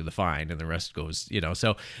actually the fine, and the rest goes,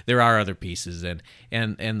 so there are other pieces. And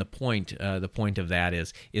the point of that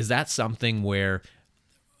is that something where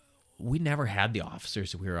we never had the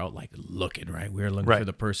officers. We were out like looking, right? We were looking Right. for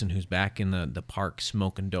the person who's back in the park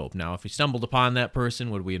smoking dope. Now, if we stumbled upon that person,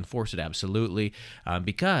 would we enforce it? Absolutely.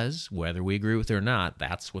 Because whether we agree with it or not,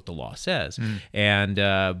 that's what the law says. And,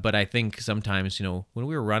 but I think sometimes, when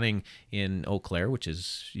we were running in Eau Claire, which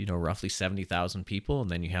is, roughly 70,000 people, and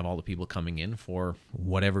then you have all the people coming in for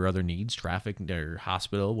whatever other needs, traffic, or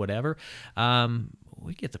hospital, whatever,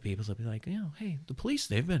 we get the people that be like, hey, the police,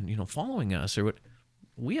 they've been, following us, or what.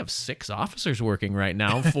 We have 6 officers working right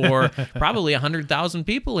now for probably 100,000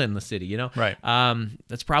 people in the city, Right.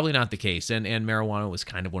 That's probably not the case. And marijuana was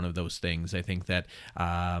kind of one of those things. I think that,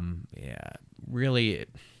 really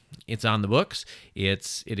it's on the books.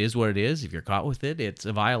 It is what it is. If you're caught with it, it's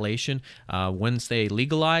a violation. Once they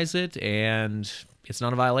legalize it and it's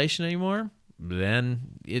not a violation anymore, then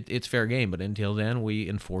it's fair game. But until then, we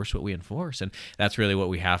enforce what we enforce. And that's really what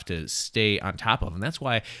we have to stay on top of. And that's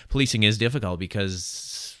why policing is difficult,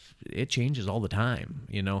 because it changes all the time,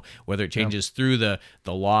 whether it changes through the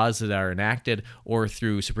laws that are enacted or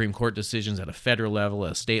through Supreme Court decisions at a federal level,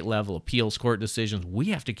 a state level, appeals court decisions. We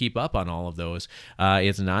have to keep up on all of those.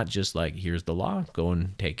 It's not just like, here's the law, go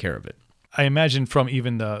and take care of it. I imagine from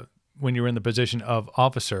even when you were in the position of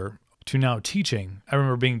officer to now teaching, I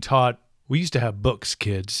remember being taught. We used to have books,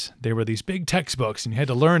 kids. They were these big textbooks, and you had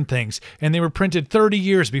to learn things, and they were printed 30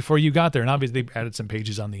 years before you got there, and obviously they added some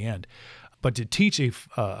pages on the end. But to teach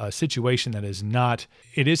a situation that is not,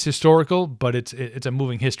 it is historical, but it's a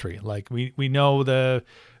moving history. Like we know the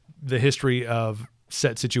history of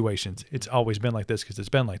set situations. It's always been like this because it's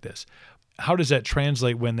been like this. How does that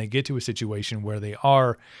translate when they get to a situation where they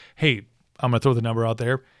are, hey, I'm going to throw the number out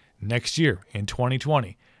there, next year in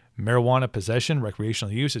 2020, marijuana possession,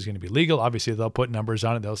 recreational use is going to be legal. Obviously, they'll put numbers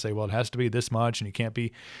on it. They'll say, well, it has to be this much, and you can't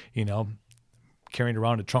be, carrying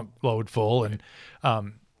around a trunk load full. And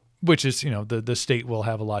which is, the state will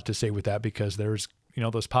have a lot to say with that, because there's,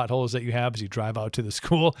 those potholes that you have as you drive out to the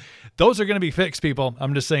school. Those are going to be fixed, people.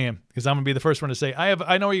 I'm just saying, because I'm going to be the first one to say,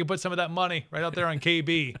 I know where you can put some of that money right out there on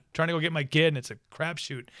KB, trying to go get my kid, and it's a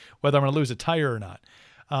crapshoot whether I'm going to lose a tire or not.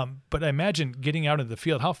 But I imagine getting out into the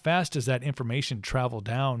field, how fast does that information travel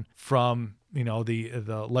down from,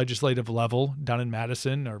 the legislative level down in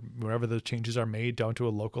Madison or wherever the changes are made down to a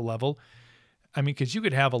local level? I mean, because you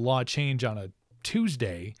could have a law change on a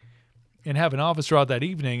Tuesday and have an officer out that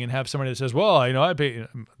evening and have somebody that says, well, I pay,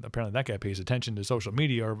 apparently that guy pays attention to social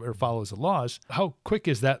media or follows the laws. How quick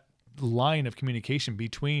is that line of communication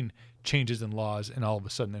between changes in laws and all of a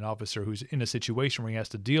sudden an officer who's in a situation where he has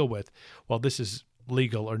to deal with, well, this is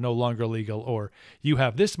legal or no longer legal, or you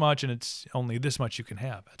have this much and it's only this much you can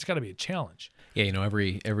have? It's got to be a challenge. Yeah,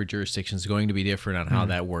 every jurisdiction is going to be different on how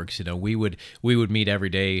that works. We would meet every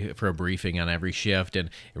day for a briefing on every shift,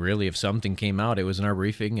 and really, if something came out, it was in our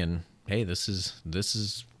briefing, and hey, this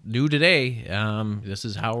is new today. This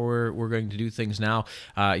is how we're going to do things now.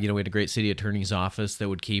 We had a great city attorney's office that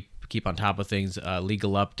would keep on top of things,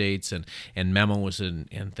 legal updates and memos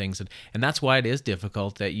and things. And that's why it is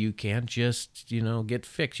difficult, that you can't just, get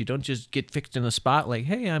fixed. You don't just get fixed in a spot like,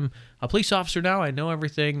 hey, I'm a police officer now, I know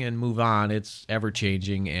everything, and move on. It's ever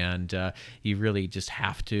changing, and you really just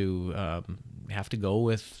have to go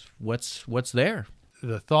with what's there.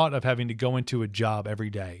 The thought of having to go into a job every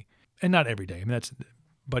day, and not every day,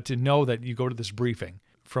 but to know that you go to this briefing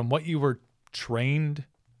from what you were trained,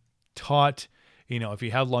 taught, if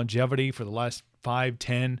you have longevity for the last 5,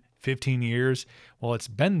 10, 15 years, well, it's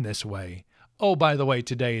been this way. Oh, by the way,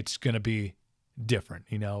 today it's going to be different,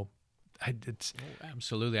 It's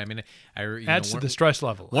absolutely. I mean, adds to the stress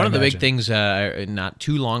level. One of the big things not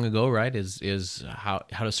too long ago, right, is how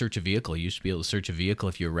to search a vehicle. You used to be able to search a vehicle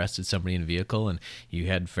if you arrested somebody in a vehicle, and you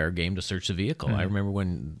had fair game to search the vehicle. I remember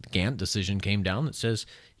when the Gantt decision came down that says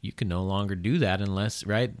you can no longer do that unless,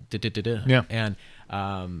 right? Yeah. And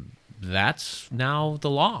that's now the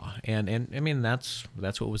law, and I mean that's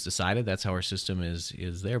what was decided. That's how our system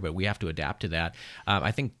is there, but we have to adapt to that.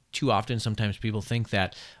 I think too often sometimes people think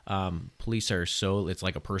that police are it's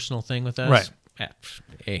like a personal thing with us. Right.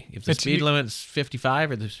 Hey, if the speed limit's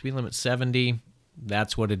 55 or the speed limit's 70,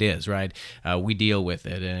 that's what it is, right? We deal with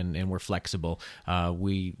it, and we're flexible.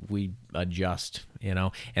 We adjust,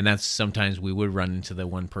 and that's sometimes we would run into the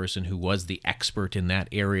one person who was the expert in that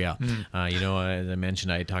area. As I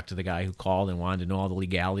mentioned, I talked to the guy who called and wanted to know all the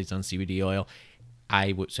legalities on CBD oil.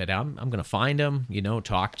 I said, I'm going to find them,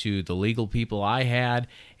 talk to the legal people I had,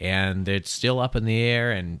 and it's still up in the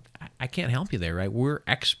air, and I can't help you there, right? We're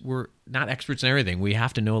not experts in everything. We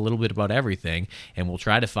have to know a little bit about everything, and we'll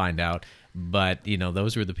try to find out. But,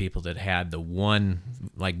 those were the people that had the one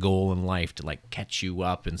goal in life to catch you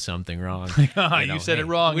up in something wrong. You said it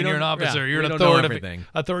wrong, and you're an officer. You're an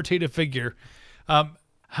authoritative figure.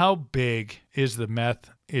 How big is the meth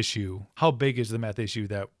issue? How big is the meth issue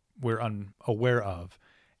that we're unaware of?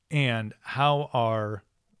 And how are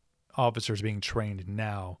officers being trained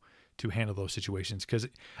now to handle those situations? Because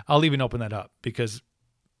I'll even open that up, because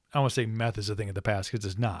I want to say meth is a thing of the past, because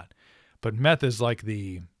it's not. But meth is like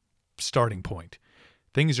the starting point.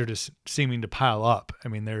 Things are just seeming to pile up. I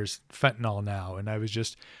mean, there's fentanyl now, and I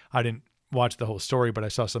didn't watch the whole story, but I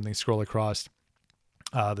saw something scroll across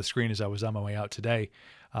the screen as I was on my way out today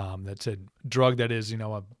that said drug that is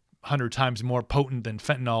 100 times more potent than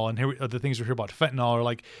fentanyl. And here the things we hear about fentanyl are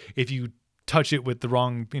like, if you touch it with the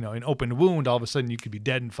wrong, an open wound, all of a sudden you could be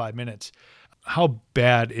dead in 5 minutes. How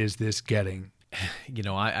bad is this getting?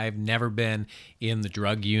 I've never been in the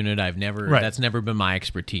drug unit. That's never been my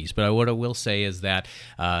expertise. But what I will say is that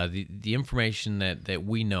the information that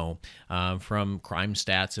we know from crime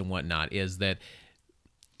stats and whatnot is that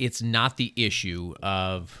it's not the issue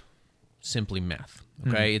of simply meth.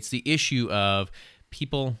 Okay, It's the issue of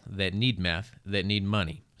people that need meth, that need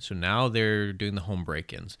money. So now they're doing the home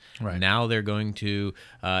break-ins. Right. Now they're going to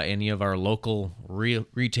any of our local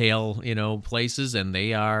retail, places, and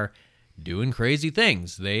they are doing crazy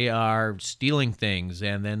things. They are stealing things,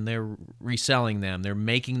 and then they're reselling them. They're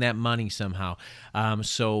making that money somehow.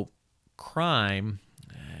 So crime,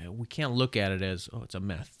 we can't look at it as, it's a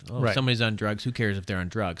meth. Right. Somebody's on drugs. Who cares if they're on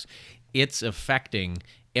drugs? It's affecting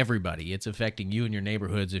everybody. It's affecting you and your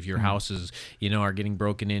neighborhoods. If your houses, are getting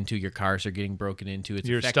broken into, your cars are getting broken into. It's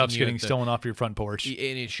your stuff's getting stolen off your front porch. And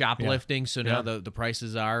it's shoplifting. Yeah. So now the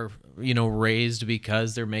prices are, raised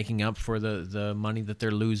because they're making up for the money that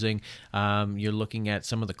they're losing. You're looking at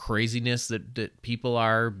some of the craziness that people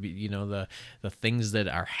are, the things that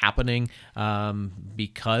are happening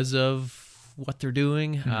because of what they're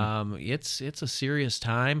doing. It's a serious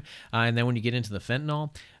time. And then when you get into the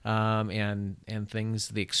fentanyl and things,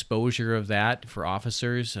 the exposure of that for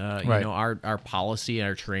officers, right. Our policy and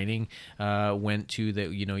our training went to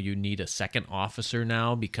that, you need a second officer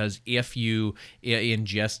now, because if you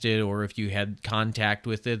ingested or if you had contact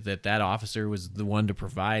with it, that officer was the one to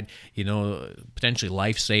provide, potentially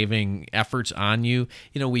life-saving efforts on you.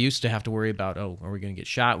 We used to have to worry about, are we going to get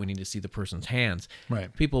shot? We need to see the person's hands.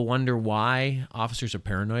 Right. People wonder why officers are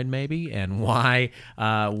paranoid, maybe, and why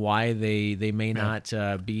they may not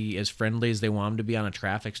be as friendly as they want them to be on a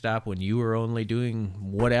traffic stop when you are only doing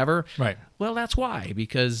whatever. Right. Well, that's why,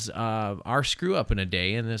 because our screw up in a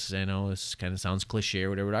day, and this kind of sounds cliche or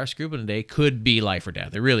whatever, but our screw up in a day could be life or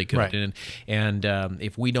death. It really could. Right. And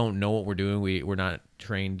if we don't know what we're doing, we're not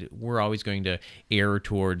trained, we're always going to err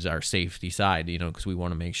towards our safety side, because we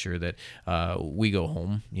want to make sure that we go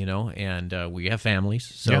home, and we have families.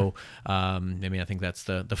 So, I think that's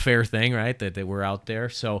the fair thing, right? That we're out there.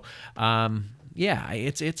 So,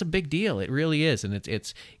 it's a big deal. It really is, and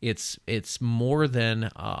it's more than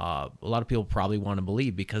a lot of people probably want to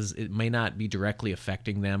believe, because it may not be directly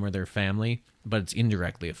affecting them or their family, but it's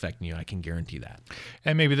indirectly affecting you. I can guarantee that.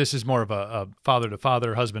 And maybe this is more of a father to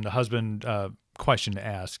father, husband to husband question to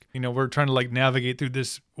ask. We're trying to navigate through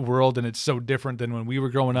this world, and it's so different than when we were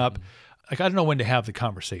growing up. I don't know when to have the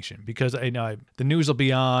conversation, because the news will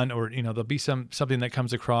be on, or there'll be something that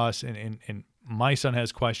comes across, and my son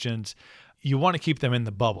has questions. You want to keep them in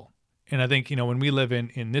the bubble. And I think, when we live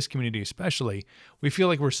in this community especially, we feel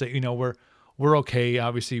like we're safe, we're okay.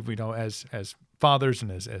 Obviously, as fathers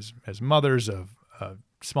and as mothers of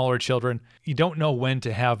smaller children, you don't know when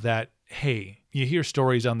to have that. Hey, you hear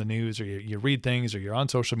stories on the news, or you read things, or you're on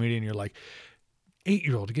social media, and you're like,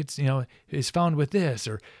 8-year-old gets, is found with this,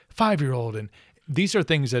 or 5-year-old. And these are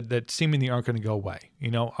things that seemingly aren't going to go away.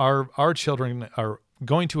 Our children are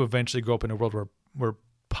going to eventually grow up in a world where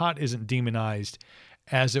pot isn't demonized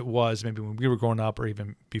as it was maybe when we were growing up, or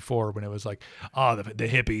even before, when it was like, the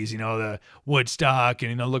hippies, the Woodstock,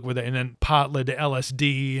 and look with it, and then pot led to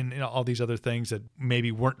LSD and all these other things that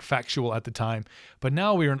maybe weren't factual at the time. But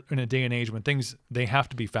now we're in a day and age when they have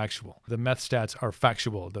to be factual. The meth stats are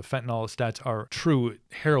factual. The fentanyl stats are true.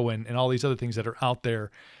 Heroin and all these other things that are out there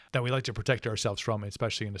that we like to protect ourselves from,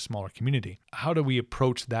 especially in a smaller community. How do we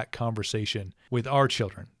approach that conversation with our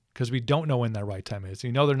children? Because we don't know when that right time is.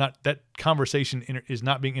 They're not. That conversation is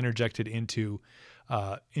not being interjected into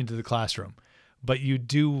the classroom, but you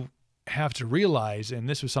do have to realize, and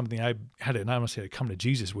this was something I had to, not want to say to come to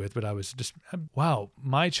Jesus with, but I was just, wow,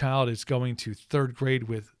 my child is going to third grade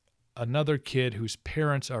with another kid whose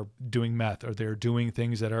parents are doing meth, or they're doing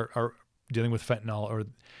things that are dealing with fentanyl, or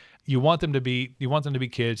you want them to be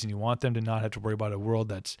kids, and you want them to not have to worry about a world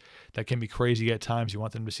that can be crazy at times. You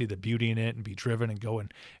want them to see the beauty in it and be driven and go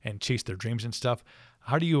and chase their dreams and stuff.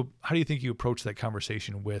 How do you think you approach that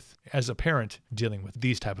conversation with, as a parent, dealing with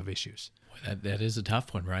these type of issues? That is a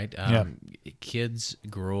tough one, right? Kids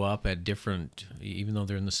grow up at different, even though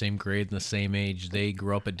they're in the same grade and the same age, they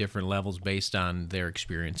grow up at different levels based on their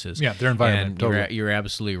experiences. Yeah, their environment. And totally. you're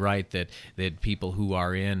absolutely right that people who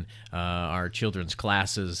are in our children's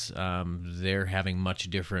classes, they're having much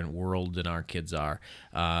different world than our kids are.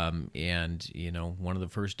 And one of the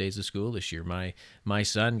first days of school this year, my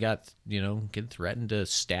son got kid threatened to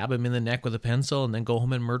stab him in the neck with a pencil and then go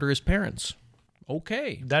home and murder his parents.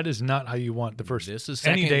 Okay, that is not how you want the first. This is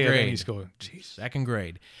second any day grade. Of any school. Jeez. Second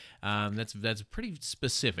grade. That's pretty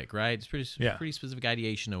specific, right? It's pretty specific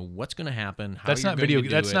ideation of what's going to happen. How that's you're not going video. to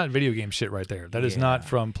do That's it. not video game shit right there. That is not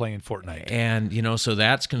from playing Fortnite. And so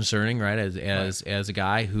that's concerning, right? As a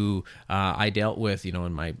guy who I dealt with,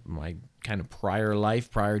 in my kind of prior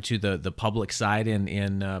life, prior to the public side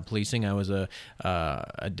in policing, I was a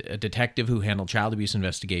detective who handled child abuse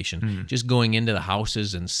investigation. Just going into the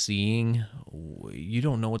houses and seeing, you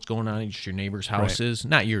don't know what's going on at your neighbors' houses.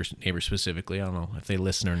 Not your neighbors specifically. I don't know if they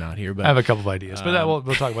listen or not here, but I have a couple of ideas, but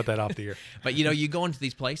we'll talk about that off the air. But you go into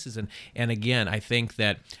these places, and again, I think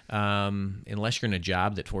that unless you're in a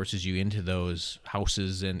job that forces you into those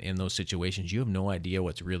houses and in those situations, you have no idea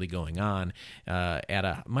what's really going on at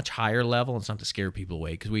a much higher level. It's not to scare people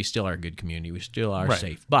away, because we still are a good community, we still are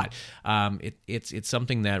safe. But it's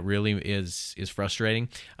something that really is frustrating.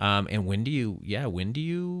 And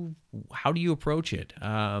how do you approach it?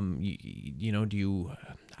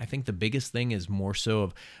 I think the biggest thing is more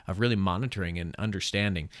so of really monitoring and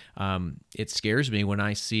understanding. It scares me when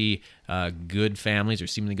I see good families, or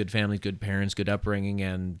seemingly good families, good parents, good upbringing,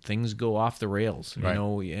 and things go off the rails.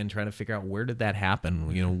 And trying to figure out, where did that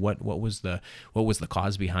happen? What was the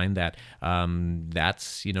cause behind that?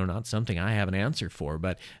 That's not something I have an answer for.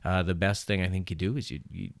 But the best thing I think you do is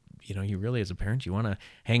you really, as a parent, you want to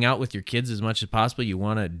hang out with your kids as much as possible. You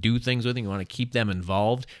want to do things with them. You want to keep them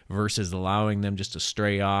involved versus allowing them just to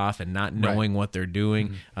stray off and not knowing what they're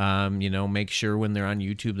doing. Make sure when they're on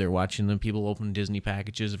YouTube, they're watching them people open Disney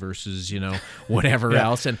packages versus, whatever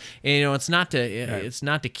else. And it's not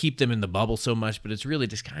to keep them in the bubble so much, but it's really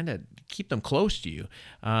just kind of keep them close to you.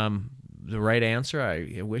 The right answer,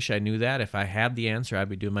 I wish I knew that. If I had the answer, I'd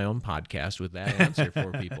be doing my own podcast with that answer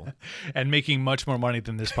for people. And making much more money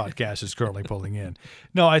than this podcast is currently pulling in.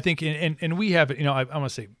 No, I think, and we have, I want to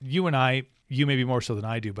say, you maybe more so than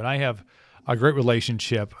I do, but I have a great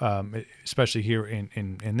relationship, especially here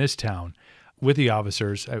in this town, with the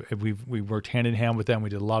officers. We worked hand in hand with them.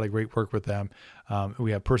 We did a lot of great work with them.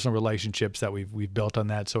 We have personal relationships that we've built on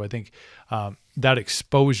that. So I think that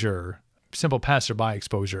exposure, simple passerby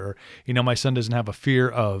exposure, my son doesn't have a fear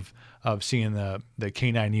of seeing the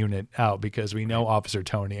canine unit out, because we know Officer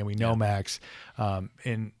Tony and we know Max,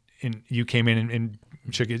 and you came in and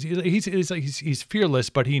shook his, he's fearless,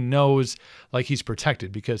 but he knows, like, he's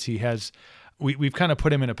protected, because we've kind of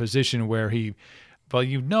put him in a position where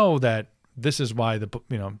that this is why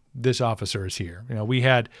this officer is here. We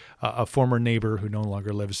had a former neighbor who no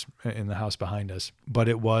longer lives in the house behind us, but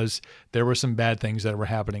there were some bad things that were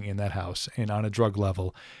happening in that house and on a drug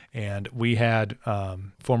level. And we had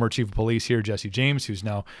former chief of police here, Jesse James, who's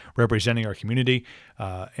now representing our community,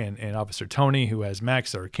 and Officer Tony, who has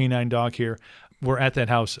Max, our canine dog here. We're at that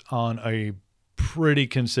house on a pretty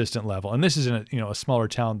consistent level, and this is in a smaller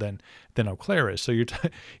town than Eau Claire is. So you talk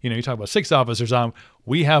about 6 officers on.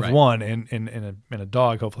 We have one and a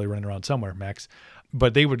dog, hopefully running around somewhere, Max.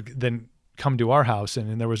 But they would then come to our house,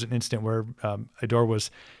 and there was an incident where a door was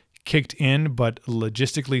kicked in, but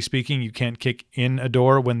logistically speaking, you can't kick in a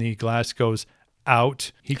door when the glass goes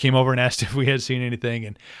out. He came over and asked if we had seen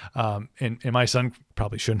anything, and my son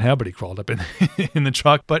probably shouldn't have, but he crawled up in the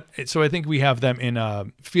truck. But so I think we have them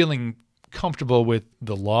in feeling comfortable with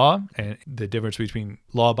the law and the difference between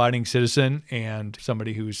law-abiding citizen and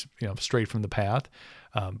somebody who's strayed from the path.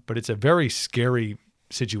 But it's a very scary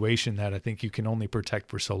situation that I think you can only protect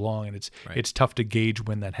for so long, and it's tough to gauge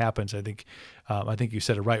when that happens. I think you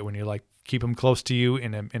said it right when you're like, keep them close to you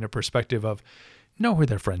in a perspective of know who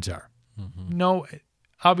their friends are. Mm-hmm. No,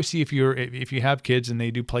 obviously if you have kids and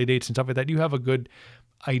they do play dates and stuff like that, you have a good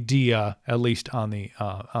idea, at least on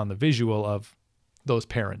the visual, of those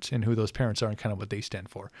parents and who those parents are and kind of what they stand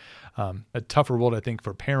for. A tougher world, I think,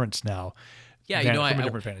 for parents now. Yeah, from a I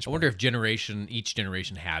different vantage wonder point. if each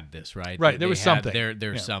generation had this, right? Right, there was something.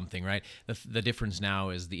 There's something, right? The difference now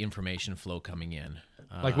is the information flow coming in.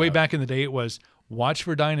 Like way back in the day, it was watch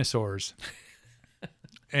for dinosaurs,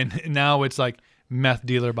 and now it's like meth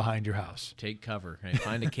dealer behind your house. Take cover, right?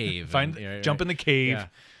 Find a cave, Jump in the cave.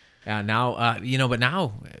 Yeah. Now, but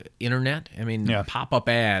now internet, pop-up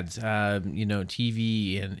ads,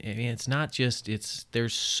 TV, and it's not just,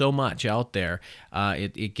 there's so much out there.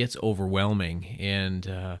 It gets overwhelming,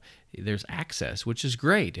 and there's access, which is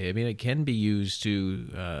great. I mean, it can be used to,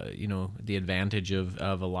 the advantage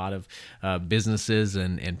of a lot of businesses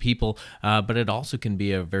and people, but it also can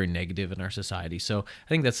be a very negative in our society. So I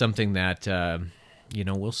think that's something that,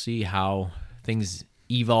 we'll see how things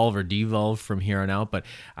evolve or devolve from here on out, but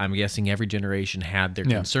I'm guessing every generation had their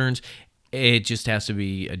concerns. It just has to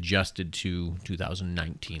be adjusted to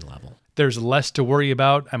 2019 level. There's less to worry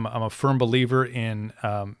about. I'm a firm believer in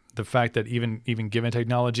the fact that even given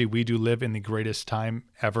technology, we do live in the greatest time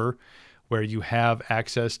ever, where you have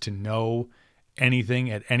access to know anything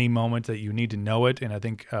at any moment that you need to know it. And I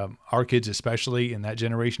think our kids, especially in that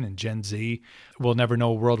generation, in Gen Z, will never know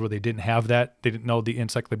a world where they didn't have that. They didn't know the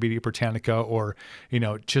Encyclopedia Britannica or,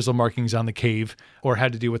 chisel markings on the cave, or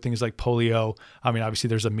had to deal with things like polio. I mean, obviously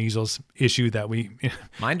there's a measles issue that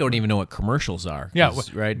Mine don't even know what commercials are. Yeah,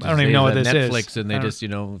 right. I don't even know what this Netflix is. And they just,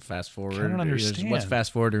 fast forward. I don't understand. What's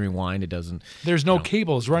fast forward and rewind? It doesn't. There's no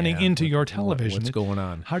cables running into your television. What's going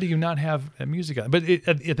on? How do you not have music on? But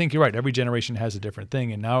I think you're right. Every generation has a different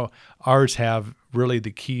thing, and now ours have really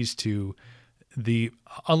the keys to the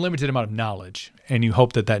unlimited amount of knowledge, and you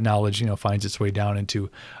hope that knowledge finds its way down into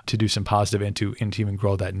to do some positive and to even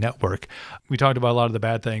grow that network. We talked about a lot of the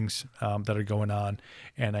bad things that are going on,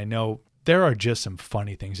 and I know there are just some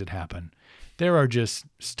funny things that happen. There are just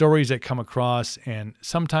stories that come across, and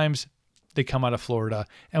sometimes they come out of Florida,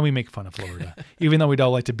 and we make fun of Florida, even though we'd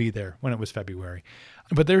all like to be there when it was February.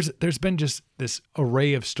 But there's been just this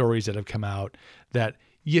array of stories that have come out that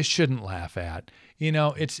you shouldn't laugh at.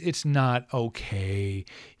 It's not okay.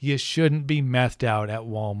 You shouldn't be methed out at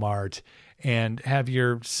Walmart and have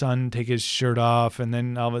your son take his shirt off, and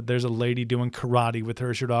then there's a lady doing karate with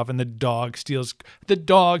her shirt off, and the dog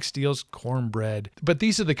steals cornbread. But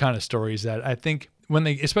these are the kind of stories that I think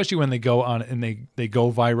especially when they go on and they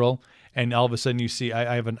go viral, and all of a sudden you see,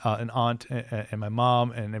 I have an aunt and my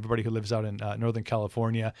mom and everybody who lives out in Northern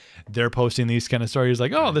California, they're posting these kind of stories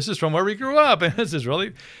like, oh, this is from where we grew up, and this is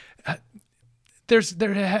really. There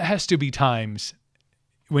has to be times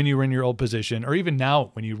when you were in your old position, or even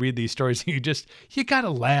now when you read these stories, you gotta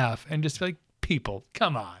laugh and just be like, people,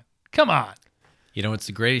 come on. It's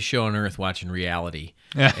the greatest show on earth, watching reality.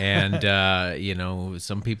 And,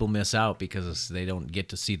 some people miss out because they don't get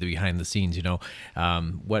to see the behind the scenes.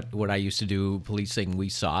 What I used to do, policing, we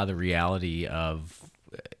saw the reality of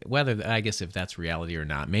whether, I guess, if that's reality or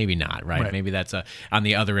not, maybe not, right? Maybe that's on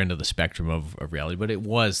the other end of the spectrum of reality, but it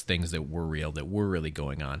was things that were real, that were really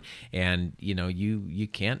going on. And, you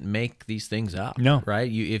can't make these things up, no,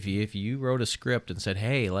 right? If you wrote a script and said,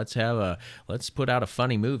 hey, let's put out a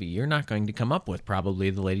funny movie, you're not going to come up with probably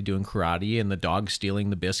the lady doing karate and the dog stealing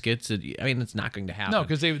the biscuits. It's not going to happen. No,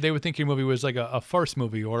 because they would think your movie was like a farce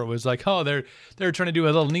movie, or it was like, oh, they're trying to do a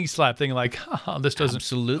little knee slap thing, like, oh, this doesn't.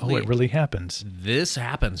 Absolutely. Oh, it really happens. This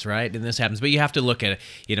happens, right? And this happens. But you have to look at it,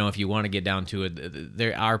 if you want to get down to it,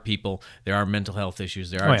 there are people, there are mental health issues,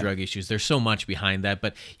 there are drug issues, there's so much behind that.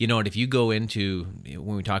 But you know what, if you go into,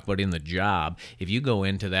 when we talk about in the job, if you go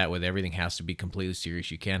into that with everything has to be completely serious,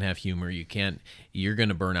 you can't have humor, you're going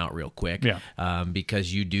to burn out real quick.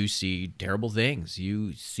 Because you do see terrible things.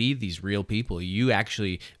 You see these real people. You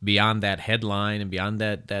actually, beyond that headline and beyond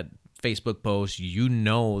that Facebook post,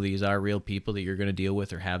 these are real people that you're going to deal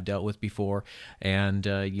with or have dealt with before, and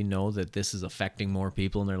that this is affecting more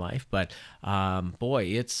people in their life. But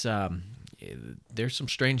it's there's some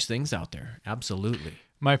strange things out there. Absolutely.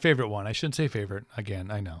 My favorite one, I shouldn't say favorite, again,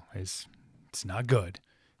 I know, it's not good.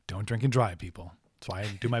 Don't drink and drive, people. That's why I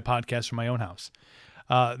do my podcast from my own house.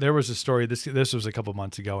 There was a story, this was a couple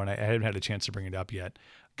months ago, and I haven't had a chance to bring it up yet.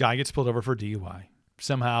 Guy gets pulled over for DUI.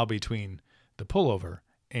 Somehow between the pullover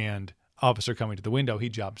and officer coming to the window, he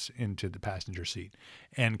jumps into the passenger seat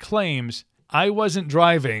and claims, I wasn't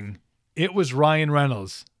driving, it was Ryan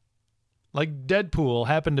Reynolds. Like Deadpool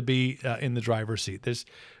happened to be in the driver's seat.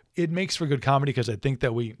 It makes for good comedy because I think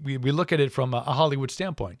that we look at it from a Hollywood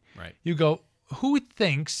standpoint. Right. You go, who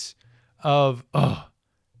thinks of,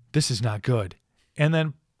 this is not good? And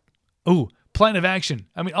then, plan of action.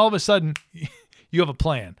 I mean, all of a sudden, you have a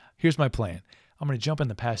plan. Here's my plan. I'm going to jump in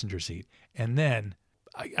the passenger seat, and then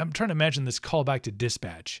I'm trying to imagine this call back to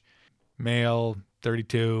dispatch. male,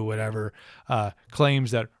 32, whatever,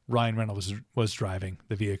 claims that Ryan Reynolds was driving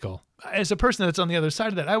the vehicle. As a person that's on the other side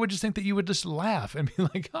of that, I would just think that you would just laugh and be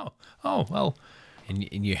like, oh, well.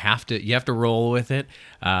 And you have to roll with it.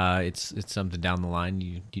 It's something down the line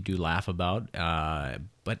you do laugh about.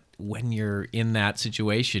 But when you're in that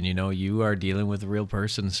situation, you are dealing with a real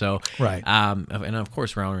person. So right. And of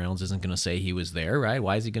course, Ryan Reynolds isn't going to say he was there, right?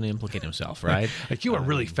 Why is he going to implicate himself, right? Like, you were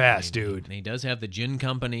really fast, dude. And he does have the gin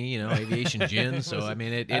company, aviation gin. So I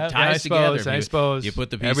mean, it ties I suppose, together. I suppose you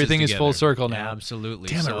put the pieces everything together. Is full circle now. Absolutely.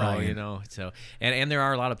 Damn it, so, Ryan. So and there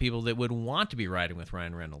are a lot of people that would want to be riding with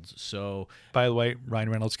Ryan Reynolds. So by the way,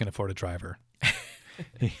 Ryan Reynolds can afford a driver.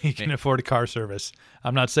 He can afford a car service.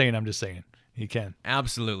 I'm not saying. I'm just saying. He can.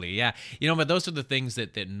 Absolutely, yeah. But those are the things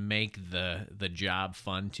that make the job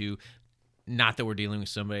fun too. Not that we're dealing with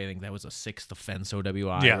somebody. I think that was a 6th offense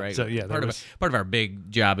OWI, yeah, right? So yeah, part of our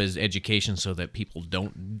big job is education, so that people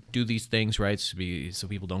don't do these things, right? So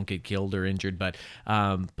people don't get killed or injured. But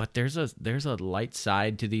there's a light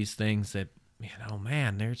side to these things that,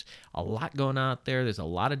 man, there's a lot going on out there. There's a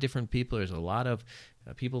lot of different people. There's a lot of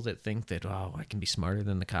people that think that, I can be smarter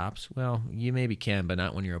than the cops. Well, you maybe can, but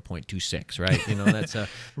not when you're a .26, right? That's a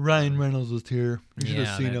Ryan Reynolds was here. You should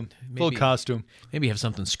have seen him. Full costume. Maybe have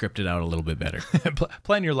something scripted out a little bit better.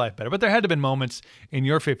 Plan your life better. But there had to have been moments in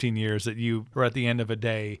your 15 years that you were at the end of a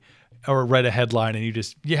day or read a headline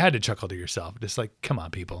and you had to chuckle to yourself. Just like, come on,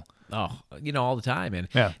 people. Oh, all the time. And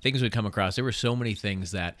things would come across. There were so many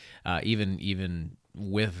things that even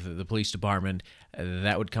with the police department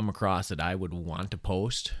that would come across that I would want to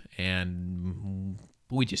post, and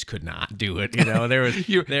we just could not do it. There was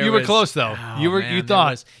you were close though. You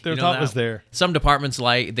thought was there. Some departments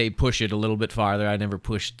they push it a little bit farther. I never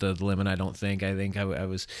pushed the limit. I don't think. I think I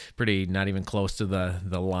was pretty not even close to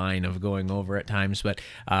the line of going over at times. But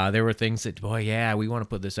there were things that we want to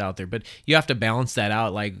put this out there. But you have to balance that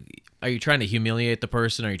out. Like, are you trying to humiliate the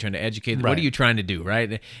person? Are you trying to educate them? Right. What are you trying to do,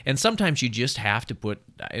 right? And sometimes you just have to put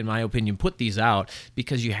these out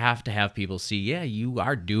because you have to have people see, you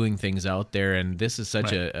are doing things out there, and this is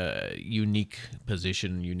such a unique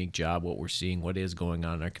position, unique job, what we're seeing, what is going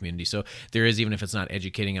on in our community. So there is, even if it's not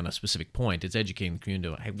educating on a specific point, it's educating the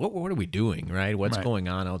community. Hey, what are we doing, right? What's going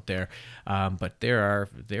on out there? But there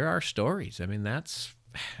are stories. I mean, that's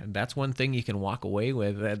one thing you can walk away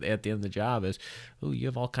with at the end of the job is, you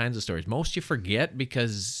have all kinds of stories. Most you forget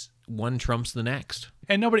because one trumps the next.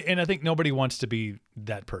 And I think nobody wants to be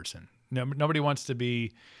that person. Nobody wants to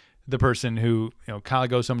be the person who, Kyle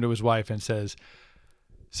goes home to his wife and says,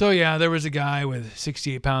 so yeah, there was a guy with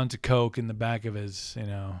 68 pounds of coke in the back of his,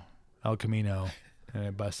 El Camino. And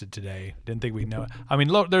I busted today. Didn't think we'd know it. I mean,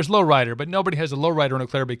 there's low rider, but nobody has a low rider in Eau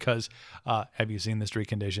Claire because have you seen the street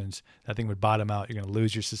conditions? That thing would bottom out. You're going to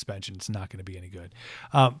lose your suspension. It's not going to be any good.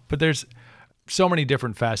 But there's so many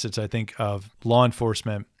different facets, I think, of law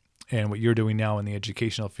enforcement and what you're doing now in the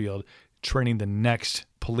educational field, training the next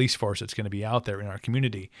police force that's going to be out there in our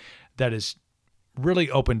community, that is really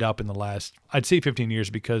opened up in the last, I'd say 15 years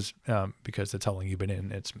because that's how long you've been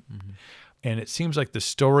in. It's And it seems like the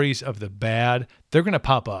stories of the bad, they're going to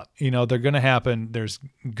pop up. They're going to happen. There's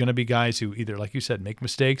going to be guys who either, like you said, make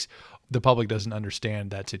mistakes. The public doesn't understand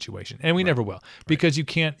that situation. And we never will, because you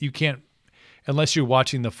can't, unless you're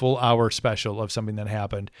watching the full hour special of something that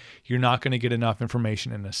happened, you're not going to get enough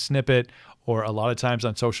information in a snippet. Or a lot of times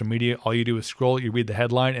on social media, all you do is scroll, you read the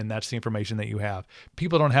headline, and that's the information that you have.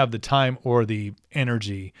 People don't have the time or the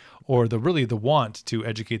energy or the want to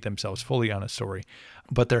educate themselves fully on a story.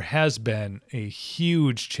 But there has been a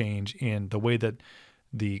huge change in the way that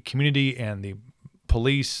the community and the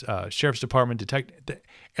police, sheriff's department,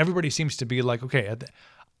 everybody seems to be like, okay,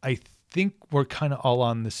 I think we're kind of all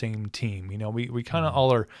on the same team. We kind of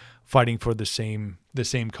all are fighting for the same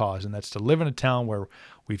cause, and that's to live in a town where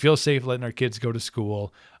we feel safe letting our kids go to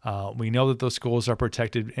school. We know that those schools are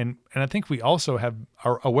protected, and I think we also have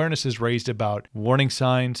our awareness is raised about warning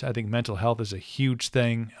signs. I think mental health is a huge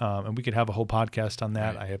thing, and we could have a whole podcast on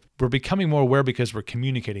that. Right. We're becoming more aware because we're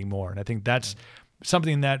communicating more, and I think that's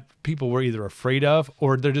something that people were either afraid of,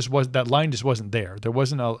 or that line just wasn't there. There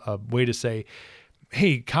wasn't a way to say,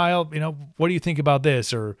 hey, Kyle, what do you think about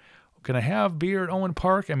this? Or can I have beer at Owen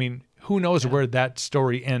Park? I mean, who knows where that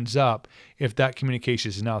story ends up if that communication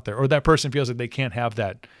isn't out there, or that person feels like they can't have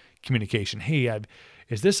that communication. Hey,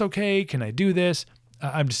 is this okay? Can I do this?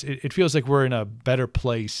 It feels like we're in a better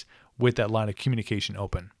place with that line of communication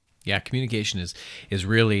open. Yeah, communication is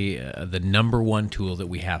really the number one tool that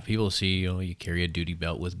we have. People see, you carry a duty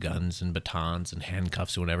belt with guns and batons and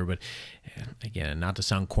handcuffs or whatever, but again, not to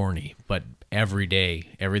sound corny, but every day.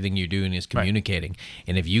 Everything you're doing is communicating. Right.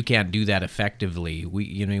 And if you can't do that effectively,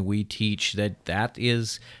 we teach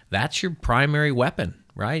that's your primary weapon,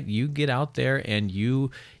 right? You get out there and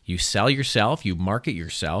you sell yourself, you market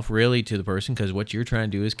yourself really to the person, because what you're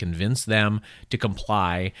trying to do is convince them to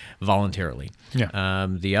comply voluntarily. Yeah.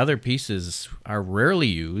 The other pieces are rarely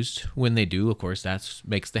used. When they do, of course, that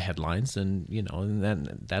makes the headlines, and and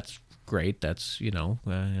then that's great. That's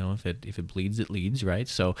if it bleeds, it leads, right?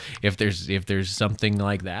 So if there's something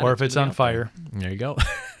like that, or if it's on fire, there you go.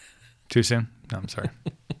 Too soon? No, I'm sorry.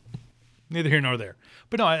 Neither here nor there.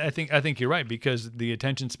 But no, I think you're right, because the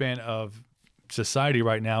attention span of society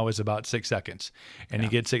right now is about 6 seconds, and you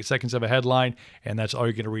get 6 seconds of a headline, and that's all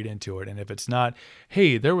you're going to read into it. And if it's not,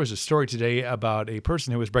 hey, there was a story today about a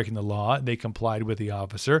person who was breaking the law, they complied with the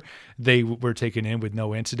officer, they were taken in with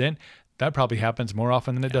no incident, that probably happens more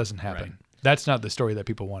often than it doesn't happen. Right. That's not the story that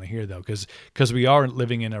people want to hear, though, because we are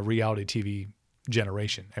living in a reality TV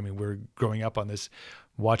generation. I mean, we're growing up on this,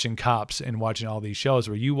 watching Cops and watching all these shows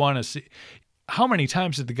where you want to see. How many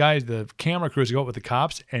times did the camera crews go up with the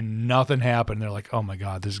cops and nothing happened? They're like, oh my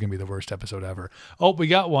God, this is going to be the worst episode ever. Oh, we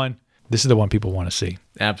got one. This is the one people want to see.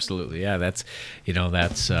 Absolutely. Yeah. That's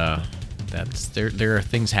there are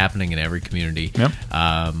things happening in every community. Yep.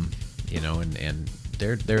 And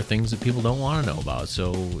there are things that people don't want to know about.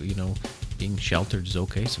 So, being sheltered is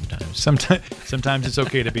okay sometimes. Sometimes it's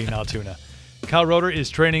okay to be in Altoona. Kyle Roeder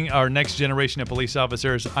is training our next generation of police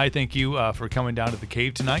officers. I thank you for coming down to the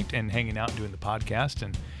cave tonight and hanging out and doing the podcast.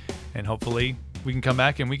 And hopefully we can come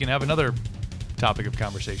back and we can have another topic of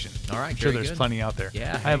conversation. All right. I'm sure there's plenty out there.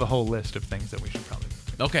 Yeah. I have a whole list of things that we should probably do.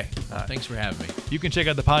 Okay. Well, thanks for having me. You can check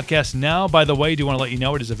out the podcast now. By the way, I do want to let you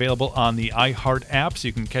know it is available on the iHeart app, so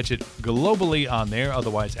you can catch it globally on there.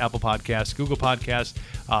 Otherwise, Apple Podcasts, Google Podcasts,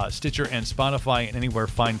 Stitcher, and Spotify, and anywhere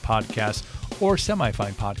fine podcasts or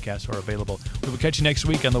semi-fine podcasts are available. We will catch you next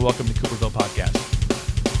week on the Welcome to Cooperville podcast.